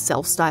 England's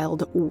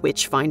self-styled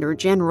witch-finder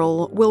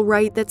general, will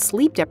write that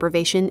sleep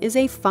deprivation is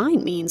a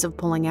fine means of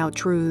pulling out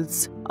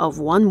truths. Of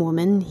one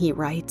woman, he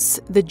writes,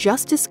 the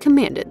justice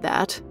commanded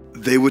that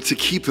they were to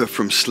keep her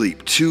from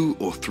sleep 2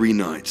 or 3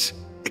 nights,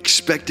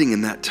 expecting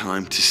in that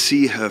time to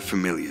see her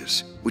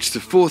familiars, which the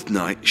 4th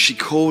night she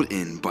called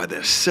in by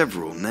their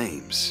several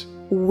names.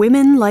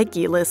 Women like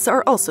Gillis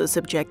are also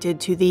subjected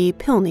to the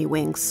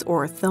pilnywinks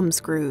or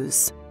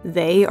thumbscrews.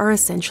 They are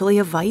essentially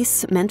a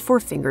vice meant for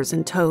fingers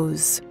and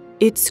toes.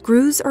 Its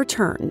screws are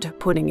turned,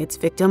 putting its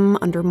victim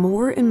under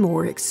more and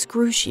more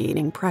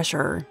excruciating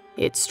pressure.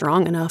 It's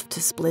strong enough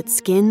to split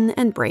skin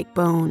and break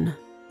bone.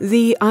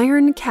 The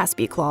iron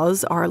Caspi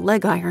claws are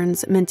leg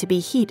irons meant to be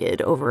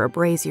heated over a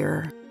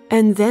brazier.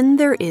 And then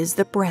there is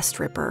the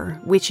breast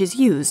ripper, which is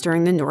used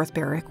during the North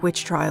Berwick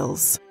witch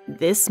trials.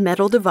 This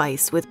metal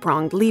device with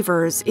pronged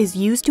levers is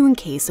used to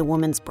encase a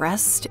woman's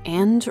breast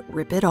and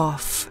rip it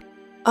off.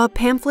 A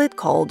pamphlet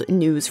called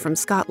News from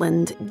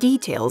Scotland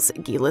details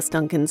Gillis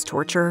Duncan's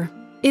torture.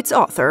 Its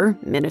author,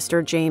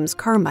 Minister James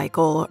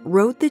Carmichael,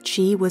 wrote that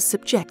she was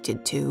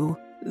subjected to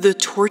the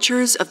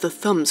tortures of the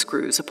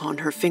thumbscrews upon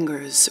her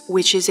fingers,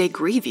 which is a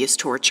grievous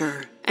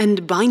torture,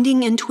 and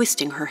binding and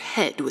twisting her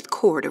head with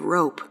cord of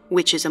rope,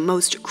 which is a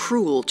most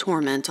cruel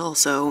torment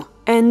also.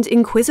 And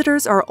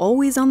inquisitors are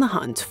always on the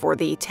hunt for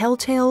the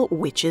telltale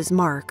witch's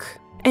mark.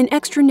 An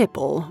extra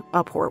nipple,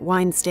 a port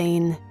wine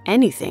stain,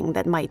 anything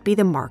that might be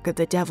the mark of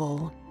the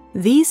devil.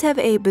 These have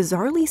a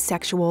bizarrely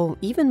sexual,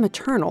 even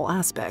maternal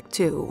aspect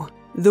too.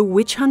 The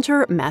witch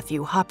hunter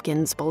Matthew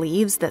Hopkins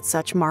believes that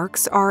such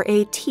marks are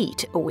a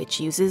teat a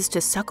witch uses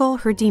to suckle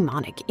her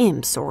demonic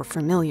imps or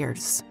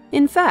familiars.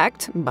 In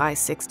fact, by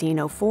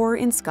 1604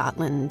 in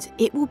Scotland,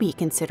 it will be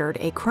considered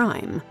a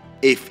crime.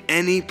 If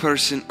any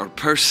person or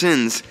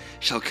persons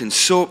shall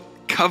consult,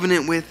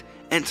 covenant with,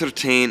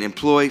 entertain,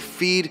 employ,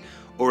 feed,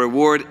 or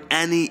reward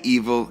any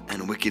evil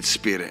and wicked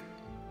spirit.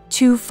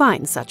 To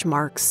find such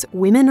marks,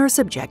 women are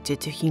subjected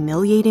to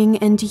humiliating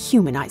and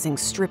dehumanizing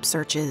strip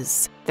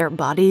searches, their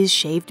bodies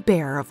shaved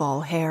bare of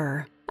all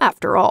hair.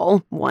 After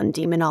all, one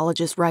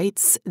demonologist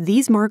writes,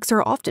 these marks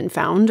are often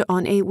found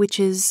on a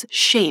witch's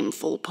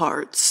shameful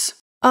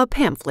parts. A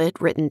pamphlet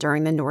written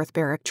during the North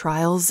Berwick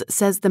trials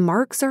says the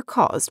marks are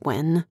caused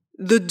when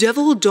the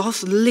devil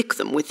doth lick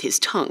them with his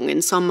tongue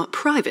in some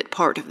private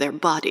part of their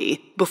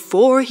body,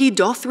 before he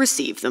doth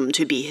receive them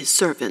to be his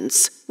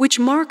servants, which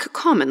mark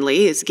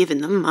commonly is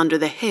given them under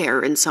the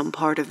hair in some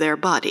part of their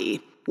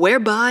body,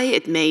 whereby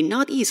it may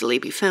not easily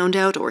be found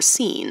out or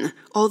seen,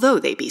 although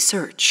they be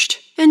searched.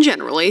 And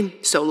generally,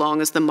 so long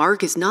as the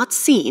mark is not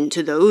seen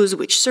to those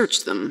which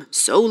search them,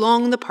 so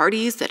long the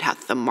parties that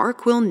hath the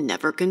mark will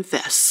never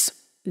confess.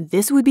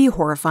 This would be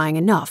horrifying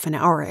enough in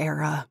our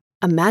era.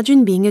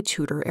 Imagine being a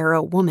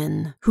Tudor-era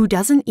woman who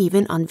doesn't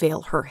even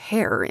unveil her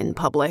hair in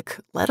public,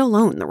 let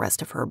alone the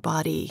rest of her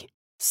body.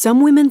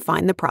 Some women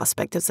find the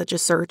prospect of such a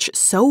search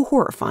so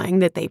horrifying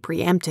that they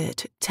preempt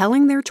it,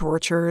 telling their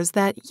torturers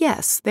that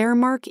yes, their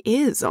mark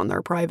is on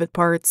their private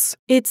parts.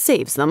 It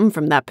saves them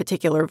from that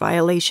particular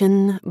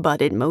violation,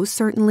 but it most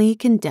certainly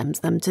condemns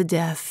them to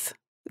death.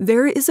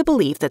 There is a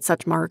belief that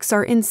such marks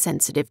are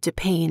insensitive to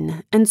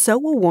pain, and so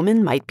a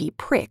woman might be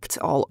pricked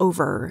all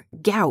over,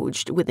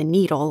 gouged with a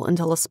needle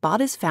until a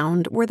spot is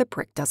found where the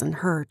prick doesn't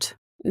hurt.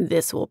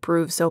 This will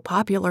prove so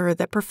popular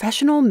that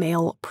professional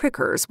male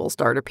prickers will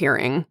start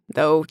appearing,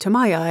 though to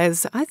my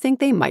eyes, I think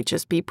they might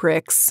just be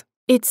pricks.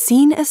 It's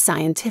seen as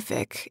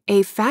scientific,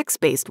 a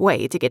facts-based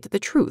way to get to the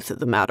truth of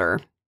the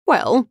matter.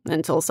 Well,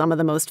 until some of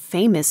the most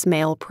famous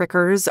male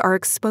prickers are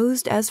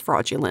exposed as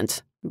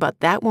fraudulent.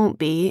 But that won't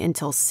be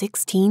until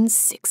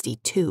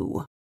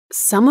 1662.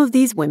 Some of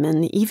these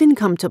women even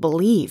come to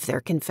believe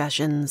their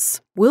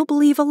confessions. We'll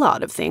believe a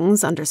lot of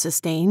things under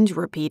sustained,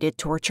 repeated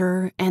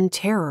torture and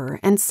terror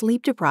and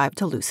sleep-deprived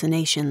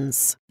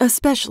hallucinations,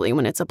 especially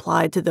when it's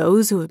applied to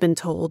those who have been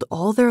told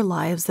all their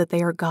lives that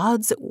they are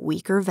God's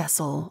weaker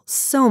vessel,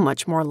 so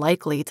much more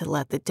likely to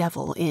let the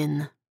devil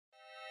in.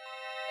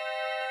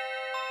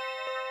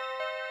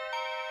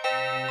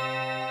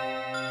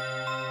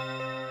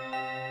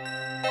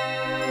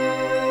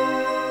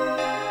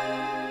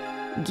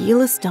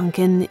 Gillis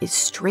Duncan is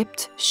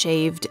stripped,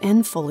 shaved,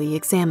 and fully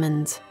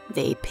examined.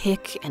 They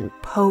pick and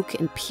poke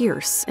and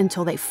pierce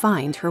until they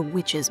find her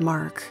witch's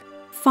mark.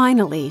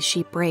 Finally,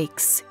 she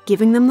breaks,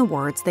 giving them the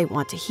words they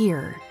want to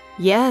hear.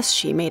 Yes,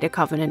 she made a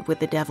covenant with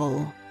the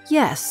devil.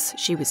 Yes,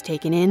 she was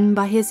taken in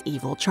by his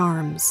evil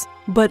charms.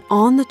 But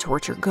on the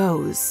torture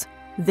goes.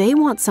 They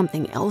want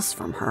something else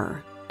from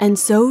her. And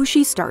so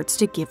she starts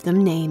to give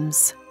them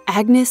names.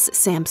 Agnes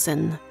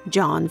Sampson,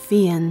 John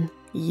Fian,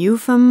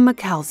 Eupham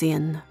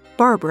Macalzian,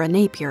 Barbara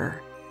Napier.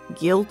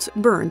 Guilt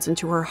burns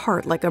into her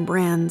heart like a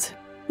brand.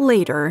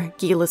 Later,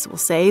 Gillis will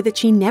say that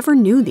she never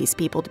knew these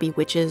people to be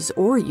witches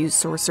or use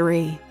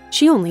sorcery.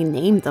 She only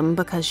named them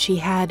because she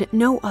had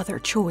no other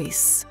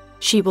choice.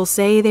 She will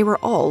say they were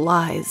all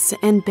lies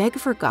and beg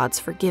for God's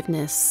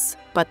forgiveness.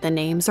 But the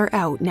names are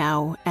out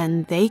now,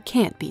 and they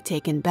can't be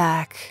taken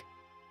back.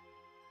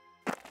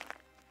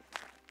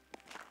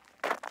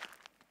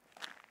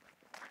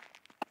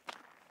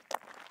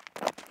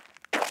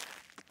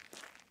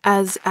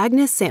 As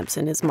Agnes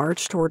Sampson is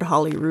marched toward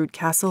Holyrood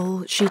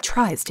Castle, she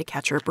tries to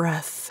catch her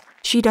breath.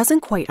 She doesn't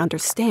quite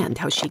understand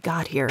how she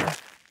got here.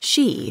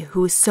 She,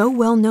 who is so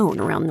well known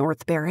around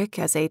North Berwick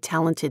as a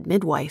talented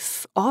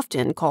midwife,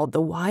 often called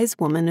the Wise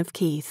Woman of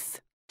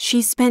Keith.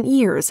 She spent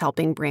years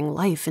helping bring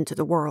life into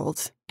the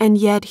world, and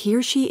yet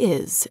here she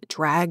is,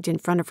 dragged in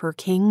front of her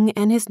king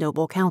and his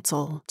noble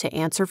council to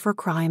answer for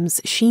crimes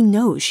she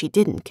knows she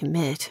didn't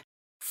commit.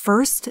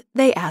 First,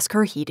 they ask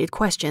her heated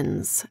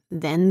questions.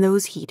 Then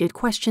those heated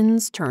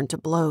questions turn to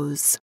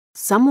blows.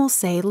 Some will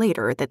say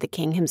later that the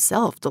king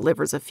himself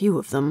delivers a few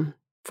of them.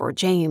 For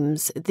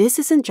James, this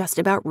isn't just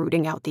about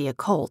rooting out the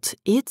occult,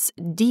 it's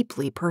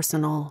deeply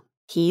personal.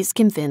 He's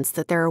convinced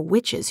that there are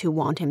witches who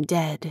want him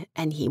dead,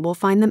 and he will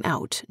find them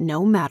out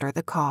no matter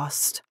the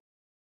cost.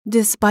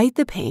 Despite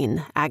the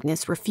pain,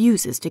 Agnes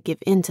refuses to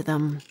give in to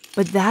them,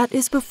 but that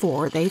is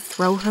before they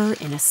throw her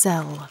in a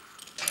cell.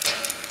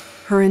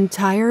 Her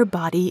entire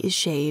body is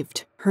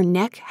shaved, her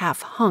neck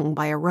half hung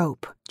by a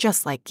rope,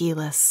 just like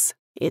Gillis.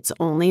 It's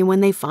only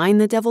when they find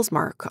the devil's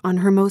mark on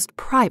her most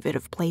private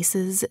of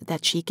places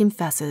that she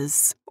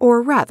confesses,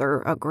 or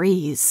rather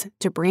agrees,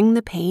 to bring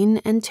the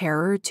pain and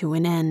terror to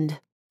an end.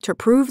 To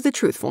prove the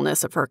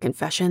truthfulness of her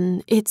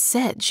confession, it's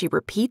said she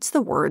repeats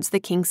the words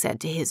the king said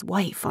to his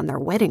wife on their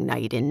wedding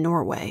night in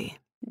Norway.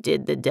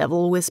 Did the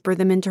devil whisper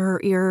them into her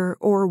ear,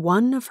 or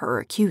one of her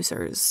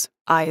accusers?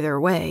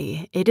 Either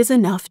way, it is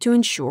enough to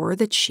ensure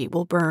that she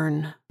will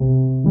burn.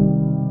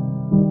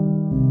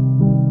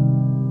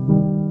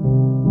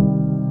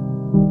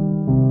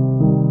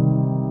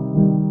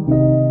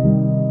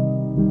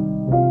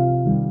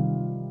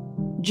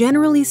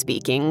 Generally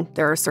speaking,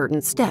 there are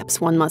certain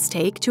steps one must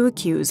take to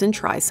accuse and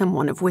try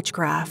someone of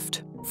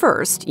witchcraft.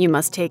 First, you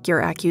must take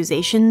your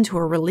accusation to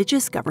a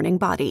religious governing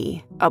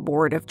body, a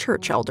board of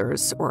church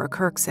elders, or a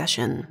kirk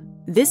session.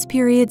 This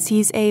period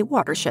sees a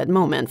watershed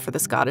moment for the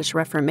Scottish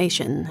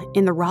Reformation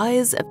in the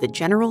rise of the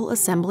General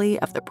Assembly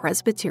of the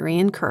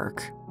Presbyterian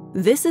Kirk.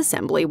 This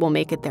assembly will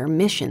make it their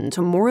mission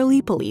to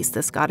morally police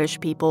the Scottish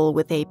people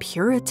with a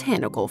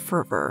puritanical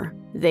fervor.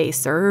 They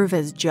serve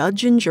as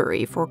judge and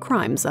jury for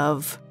crimes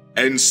of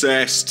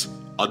incest,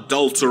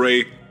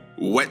 adultery,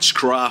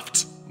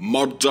 witchcraft,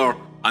 murder,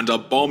 and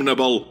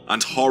abominable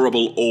and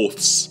horrible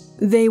oaths.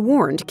 They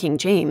warned King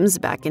James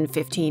back in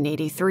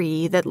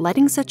 1583 that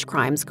letting such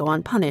crimes go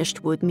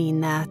unpunished would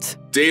mean that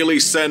daily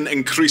sin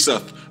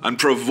increaseth and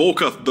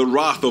provoketh the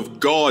wrath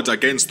of God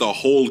against the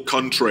whole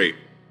country.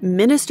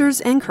 Ministers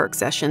and kirk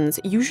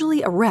sessions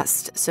usually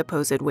arrest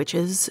supposed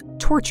witches,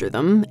 torture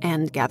them,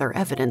 and gather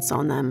evidence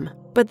on them.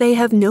 But they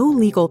have no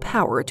legal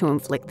power to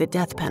inflict the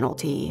death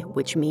penalty,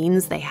 which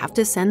means they have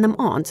to send them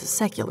on to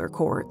secular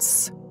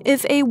courts.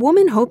 If a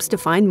woman hopes to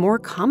find more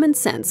common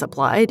sense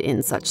applied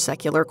in such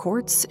secular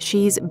courts,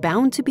 she's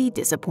bound to be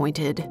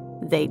disappointed.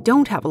 They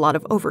don't have a lot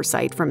of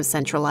oversight from a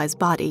centralized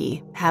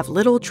body, have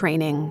little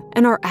training,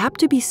 and are apt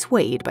to be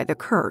swayed by the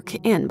kirk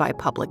and by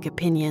public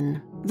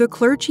opinion. The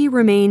clergy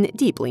remain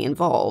deeply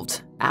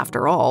involved.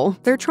 After all,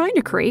 they're trying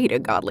to create a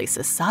godly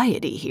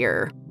society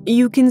here.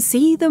 You can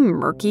see the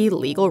murky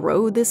legal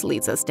road this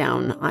leads us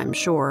down, I'm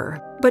sure.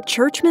 But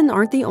churchmen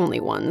aren't the only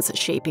ones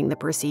shaping the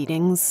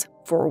proceedings.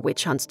 For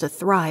witch hunts to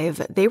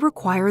thrive, they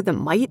require the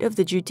might of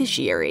the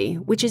judiciary,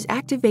 which is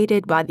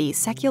activated by the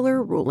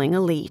secular ruling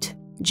elite.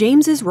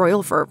 James's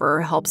royal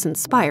fervor helps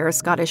inspire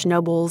Scottish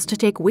nobles to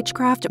take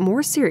witchcraft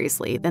more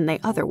seriously than they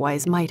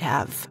otherwise might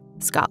have.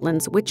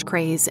 Scotland's witch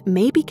craze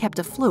may be kept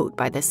afloat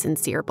by the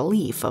sincere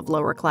belief of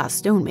lower-class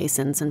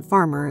stonemasons and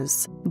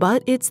farmers,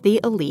 but it's the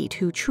elite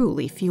who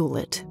truly fuel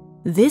it.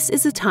 This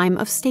is a time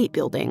of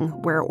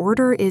state-building where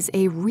order is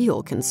a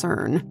real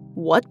concern.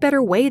 What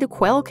better way to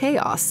quell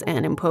chaos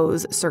and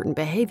impose certain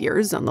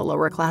behaviors on the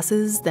lower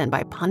classes than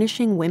by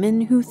punishing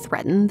women who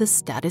threaten the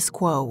status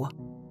quo?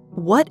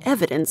 What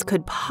evidence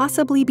could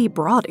possibly be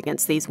brought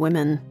against these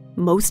women?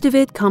 Most of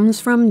it comes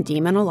from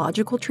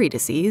demonological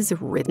treatises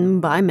written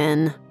by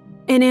men.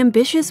 An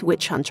ambitious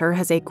witch hunter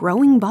has a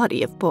growing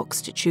body of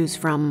books to choose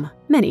from,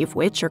 many of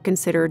which are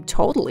considered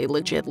totally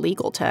legit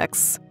legal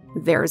texts.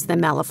 There's the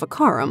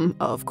Maleficarum,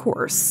 of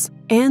course.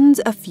 And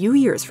a few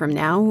years from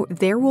now,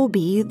 there will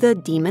be the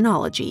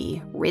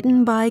Demonology,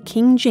 written by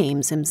King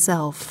James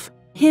himself.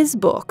 His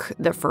book,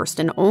 the first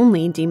and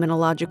only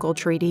demonological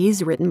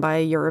treatise written by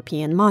a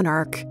European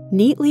monarch,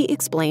 neatly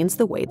explains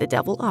the way the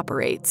devil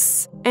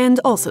operates, and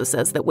also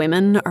says that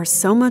women are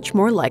so much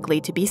more likely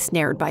to be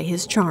snared by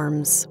his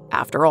charms.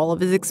 After all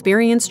of his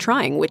experience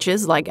trying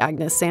witches like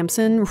Agnes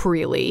Sampson,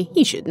 really,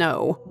 he should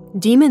know.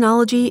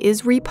 Demonology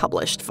is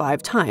republished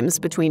 5 times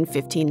between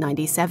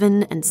 1597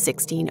 and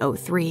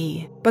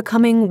 1603,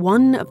 becoming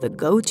one of the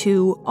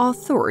go-to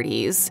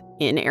authorities,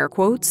 in air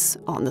quotes,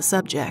 on the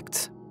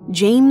subject.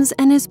 James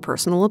and his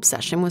personal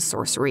obsession with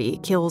sorcery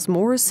kills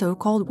more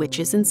so-called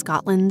witches in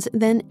Scotland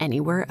than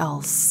anywhere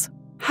else.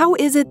 How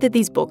is it that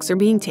these books are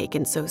being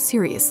taken so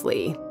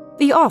seriously?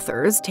 The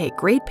authors take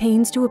great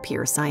pains to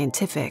appear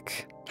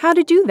scientific. How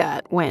to do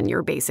that when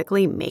you're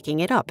basically making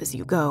it up as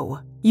you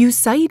go? You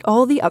cite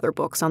all the other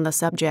books on the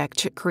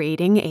subject,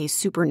 creating a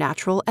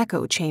supernatural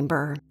echo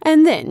chamber,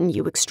 and then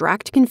you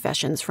extract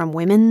confessions from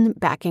women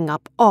backing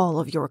up all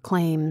of your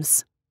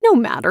claims. No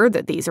matter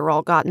that these are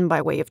all gotten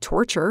by way of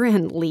torture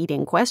and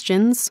leading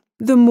questions.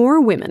 The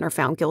more women are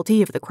found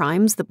guilty of the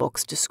crimes the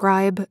books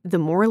describe, the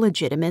more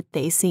legitimate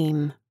they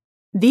seem.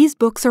 These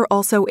books are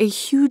also a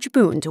huge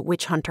boon to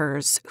witch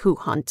hunters who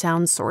hunt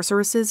down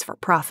sorceresses for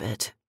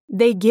profit.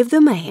 They give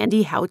them a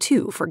handy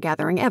how-to for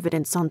gathering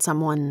evidence on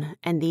someone,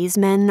 and these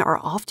men are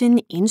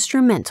often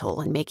instrumental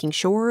in making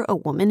sure a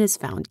woman is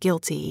found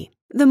guilty.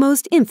 The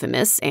most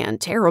infamous and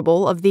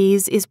terrible of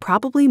these is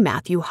probably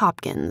Matthew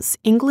Hopkins,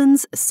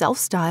 England's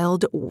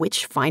self-styled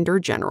witch finder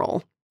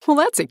general. Well,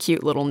 that's a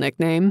cute little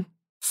nickname.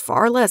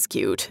 Far less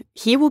cute,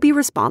 he will be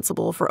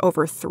responsible for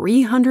over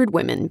 300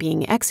 women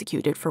being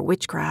executed for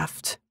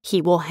witchcraft.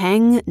 He will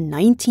hang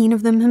 19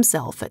 of them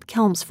himself at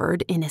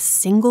Chelmsford in a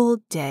single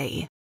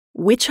day.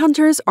 Witch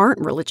hunters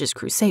aren't religious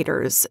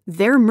crusaders,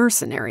 they're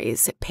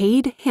mercenaries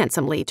paid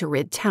handsomely to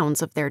rid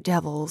towns of their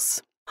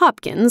devils.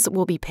 Hopkins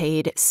will be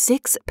paid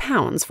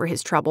 £6 for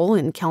his trouble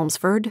in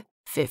Chelmsford,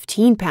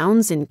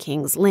 £15 in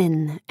King's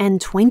Lynn,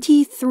 and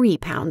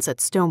 £23 at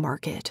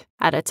Stowmarket,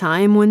 at a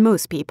time when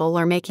most people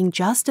are making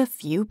just a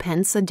few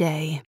pence a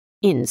day.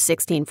 In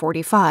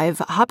 1645,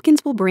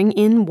 Hopkins will bring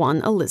in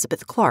one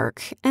Elizabeth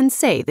Clark and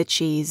say that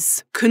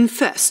she's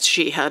confessed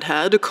she had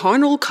had a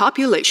carnal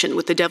copulation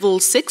with the devil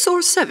 6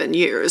 or 7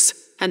 years,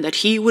 and that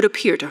he would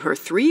appear to her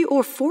 3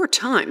 or 4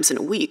 times in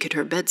a week at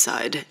her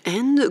bedside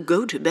and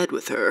go to bed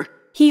with her.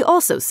 He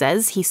also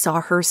says he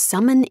saw her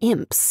summon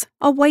imps,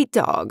 a white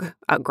dog,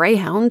 a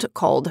greyhound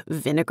called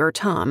Vinegar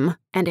Tom,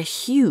 and a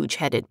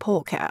huge-headed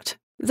polecat.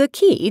 The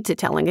key to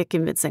telling a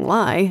convincing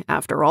lie,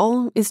 after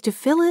all, is to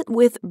fill it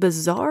with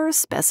bizarre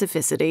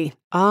specificity.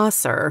 Ah,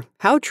 sir,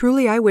 how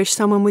truly I wish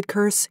someone would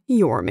curse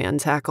your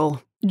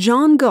man-tackle.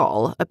 John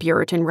Gall, a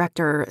Puritan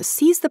rector,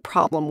 sees the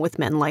problem with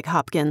men like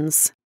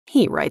Hopkins.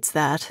 He writes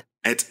that,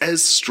 "It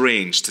is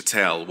strange to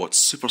tell what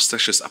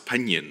superstitious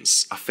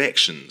opinions,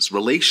 affections,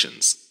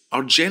 relations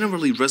are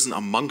generally risen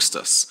amongst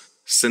us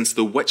since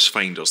the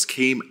witch-finders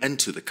came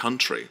into the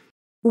country."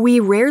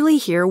 We rarely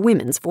hear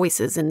women's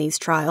voices in these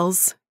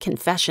trials.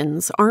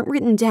 Confessions aren't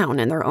written down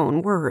in their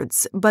own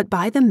words, but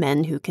by the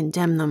men who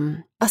condemn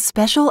them. A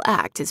special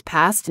act is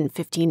passed in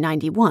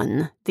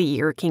 1591, the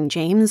year King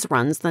James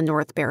runs the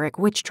North Berwick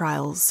witch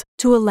trials,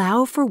 to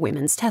allow for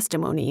women's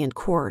testimony in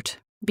court.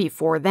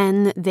 Before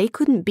then, they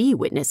couldn't be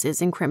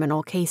witnesses in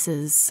criminal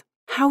cases.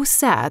 How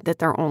sad that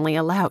they're only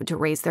allowed to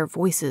raise their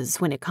voices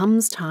when it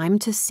comes time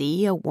to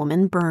see a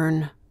woman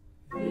burn.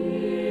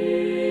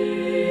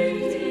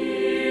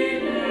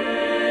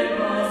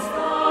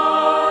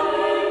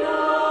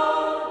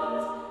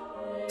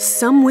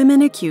 Some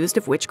women accused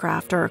of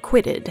witchcraft are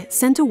acquitted,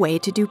 sent away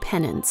to do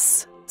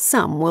penance.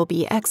 Some will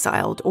be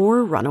exiled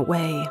or run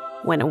away.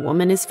 When a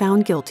woman is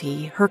found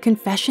guilty, her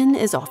confession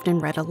is often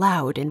read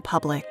aloud in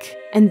public,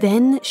 and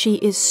then she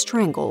is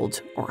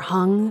strangled or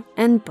hung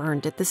and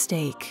burned at the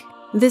stake.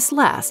 This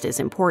last is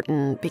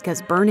important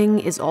because burning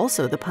is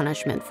also the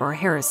punishment for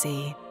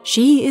heresy.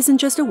 She isn't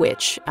just a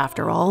witch,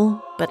 after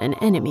all, but an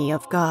enemy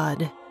of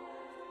God.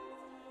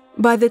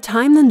 By the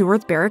time the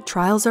North Berwick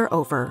trials are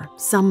over,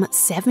 some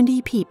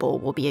 70 people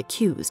will be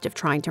accused of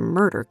trying to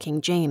murder King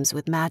James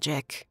with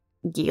magic.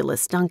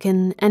 Gillis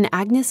Duncan and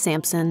Agnes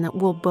Sampson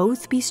will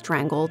both be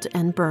strangled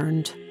and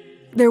burned.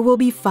 There will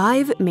be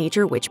 5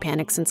 major witch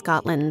panics in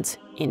Scotland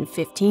in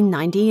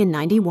 1590 and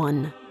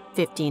 91,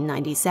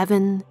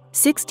 1597,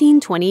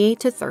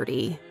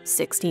 1628-30,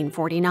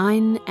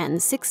 1649,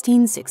 and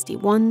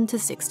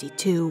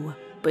 1661-62.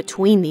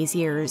 Between these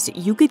years,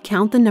 you could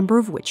count the number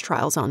of witch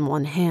trials on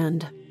one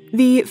hand.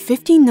 The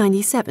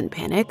 1597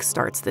 panic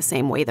starts the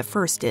same way the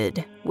first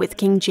did, with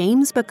King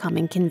James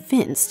becoming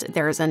convinced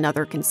there's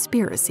another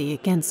conspiracy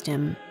against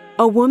him.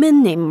 A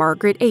woman named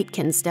Margaret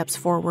Aitken steps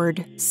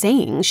forward,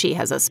 saying she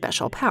has a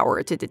special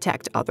power to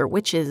detect other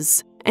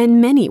witches,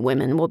 and many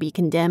women will be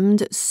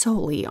condemned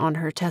solely on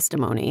her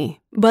testimony.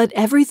 But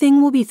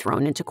everything will be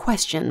thrown into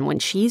question when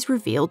she's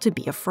revealed to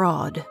be a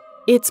fraud.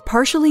 It's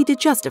partially to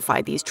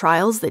justify these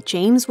trials that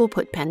James will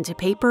put pen to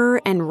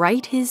paper and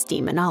write his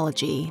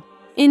demonology.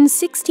 In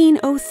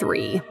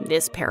 1603,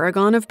 this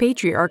paragon of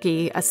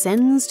patriarchy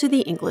ascends to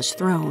the English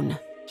throne.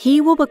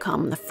 He will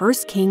become the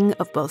first king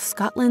of both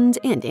Scotland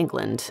and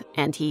England,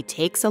 and he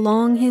takes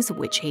along his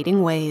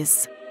witch-hating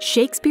ways.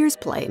 Shakespeare's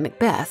play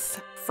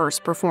Macbeth,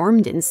 first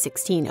performed in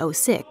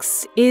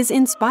 1606, is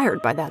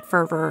inspired by that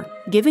fervor,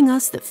 giving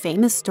us the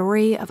famous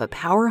story of a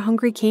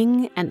power-hungry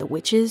king and the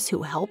witches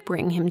who help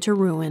bring him to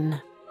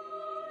ruin.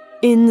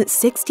 In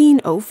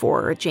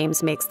 1604,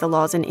 James makes the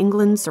laws in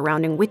England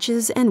surrounding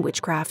witches and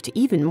witchcraft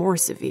even more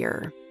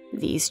severe.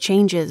 These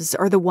changes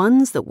are the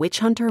ones the witch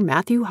hunter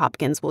Matthew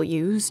Hopkins will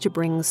use to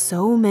bring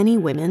so many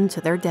women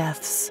to their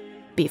deaths.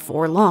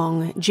 Before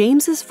long,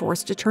 James is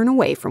forced to turn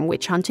away from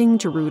witch hunting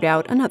to root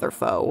out another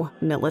foe,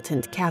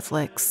 militant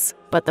Catholics.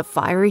 But the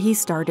fire he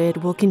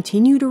started will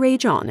continue to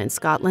rage on in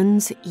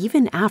Scotland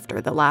even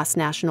after the last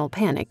national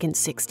panic in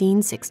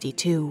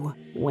 1662.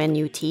 When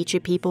you teach a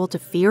people to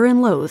fear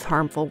and loathe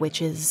harmful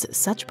witches,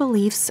 such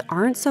beliefs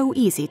aren't so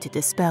easy to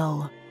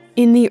dispel.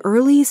 In the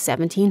early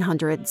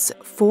 1700s,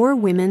 4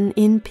 women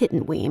in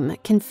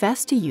Pittenweem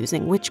confess to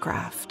using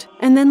witchcraft,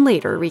 and then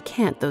later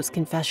recant those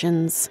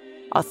confessions.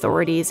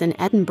 Authorities in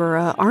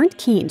Edinburgh aren't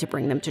keen to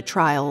bring them to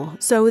trial,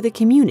 so the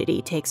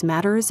community takes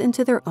matters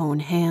into their own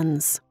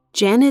hands.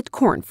 Janet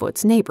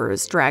Cornfoot's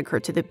neighbors drag her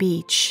to the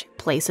beach,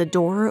 place a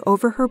door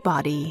over her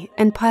body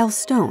and pile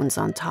stones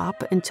on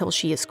top until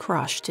she is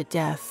crushed to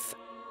death.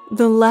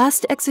 The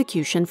last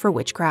execution for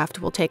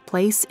witchcraft will take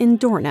place in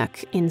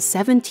Dornoch in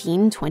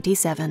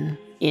 1727.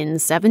 In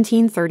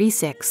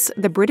 1736,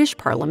 the British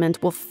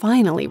Parliament will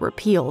finally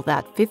repeal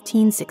that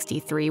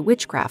 1563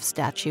 witchcraft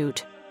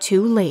statute.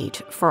 Too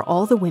late for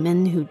all the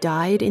women who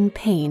died in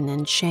pain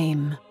and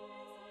shame.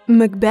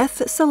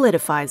 Macbeth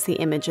solidifies the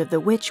image of the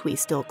witch we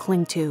still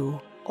cling to.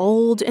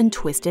 Old and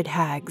twisted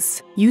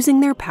hags,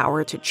 using their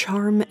power to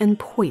charm and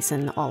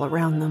poison all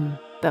around them.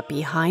 But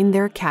behind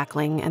their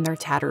cackling and their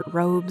tattered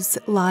robes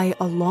lie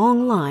a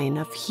long line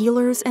of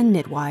healers and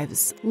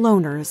midwives,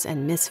 loners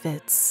and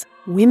misfits.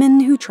 Women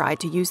who tried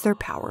to use their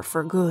power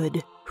for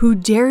good, who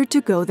dared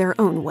to go their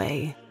own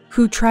way,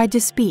 who tried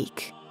to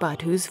speak,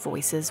 but whose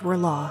voices were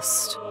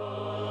lost.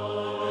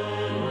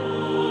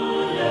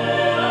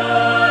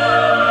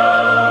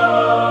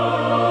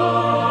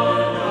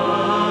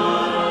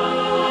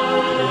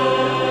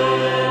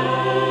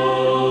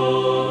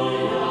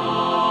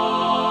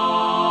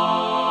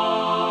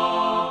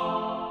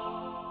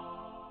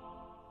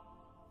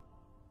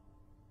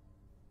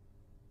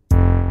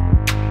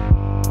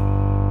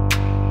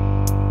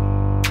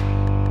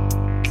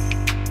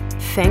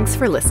 Thanks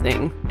for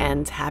listening,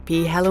 and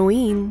happy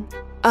Halloween!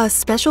 A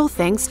special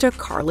thanks to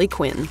Carly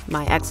Quinn,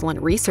 my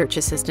excellent research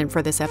assistant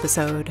for this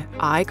episode.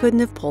 I couldn't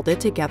have pulled it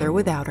together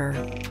without her.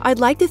 I'd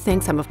like to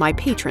thank some of my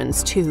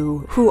patrons,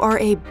 too, who are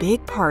a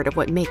big part of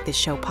what make this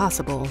show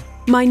possible.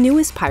 My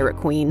newest pirate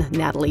queen,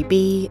 Natalie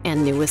B.,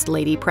 and newest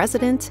lady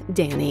president,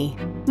 Danny.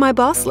 My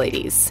boss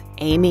ladies,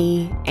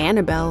 Amy,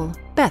 Annabelle,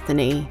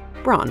 Bethany,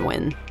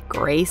 Bronwyn,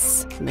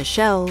 Grace,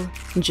 Michelle,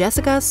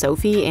 Jessica,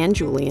 Sophie, and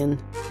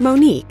Julian,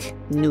 Monique,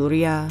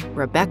 Nuria,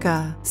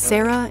 Rebecca,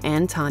 Sarah,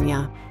 and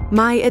Tanya.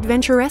 My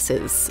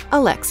adventuresses,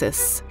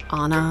 Alexis,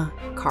 Anna,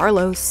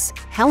 Carlos,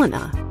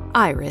 Helena,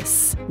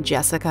 Iris,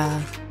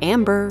 Jessica,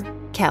 Amber,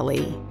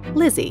 Kelly,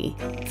 Lizzie,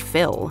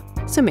 Phil,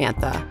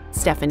 Samantha,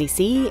 Stephanie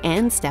C.,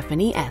 and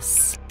Stephanie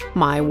S.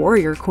 My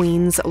warrior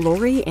queens,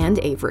 Lori and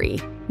Avery.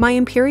 My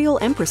imperial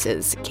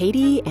empresses,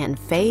 Katie and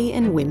Faye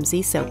and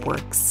Whimsy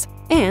Soapworks.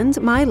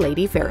 And my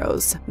Lady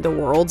Pharaohs, the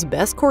world's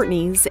best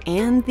Courtneys,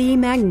 and the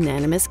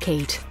magnanimous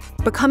Kate.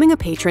 Becoming a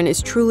patron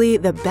is truly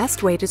the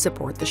best way to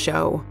support the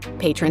show.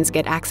 Patrons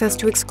get access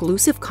to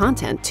exclusive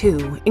content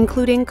too,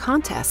 including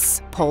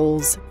contests,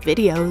 polls,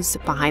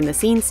 videos,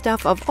 behind-the-scenes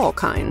stuff of all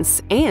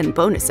kinds, and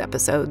bonus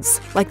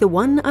episodes, like the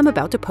one I'm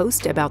about to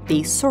post about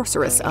the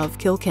Sorceress of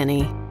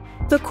Kilkenny.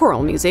 The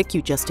choral music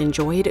you just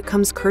enjoyed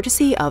comes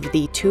courtesy of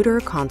the Tudor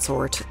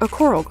Consort, a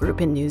choral group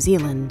in New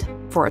Zealand.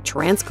 For a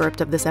transcript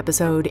of this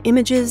episode,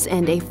 images,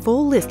 and a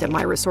full list of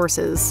my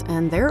resources,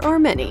 and there are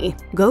many,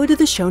 go to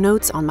the show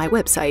notes on my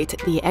website,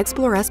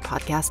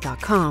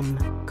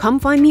 theexploresspodcast.com. Come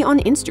find me on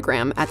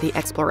Instagram at the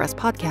Explores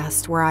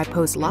Podcast, where I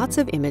post lots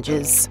of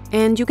images,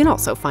 and you can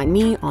also find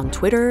me on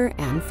Twitter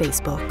and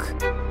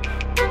Facebook.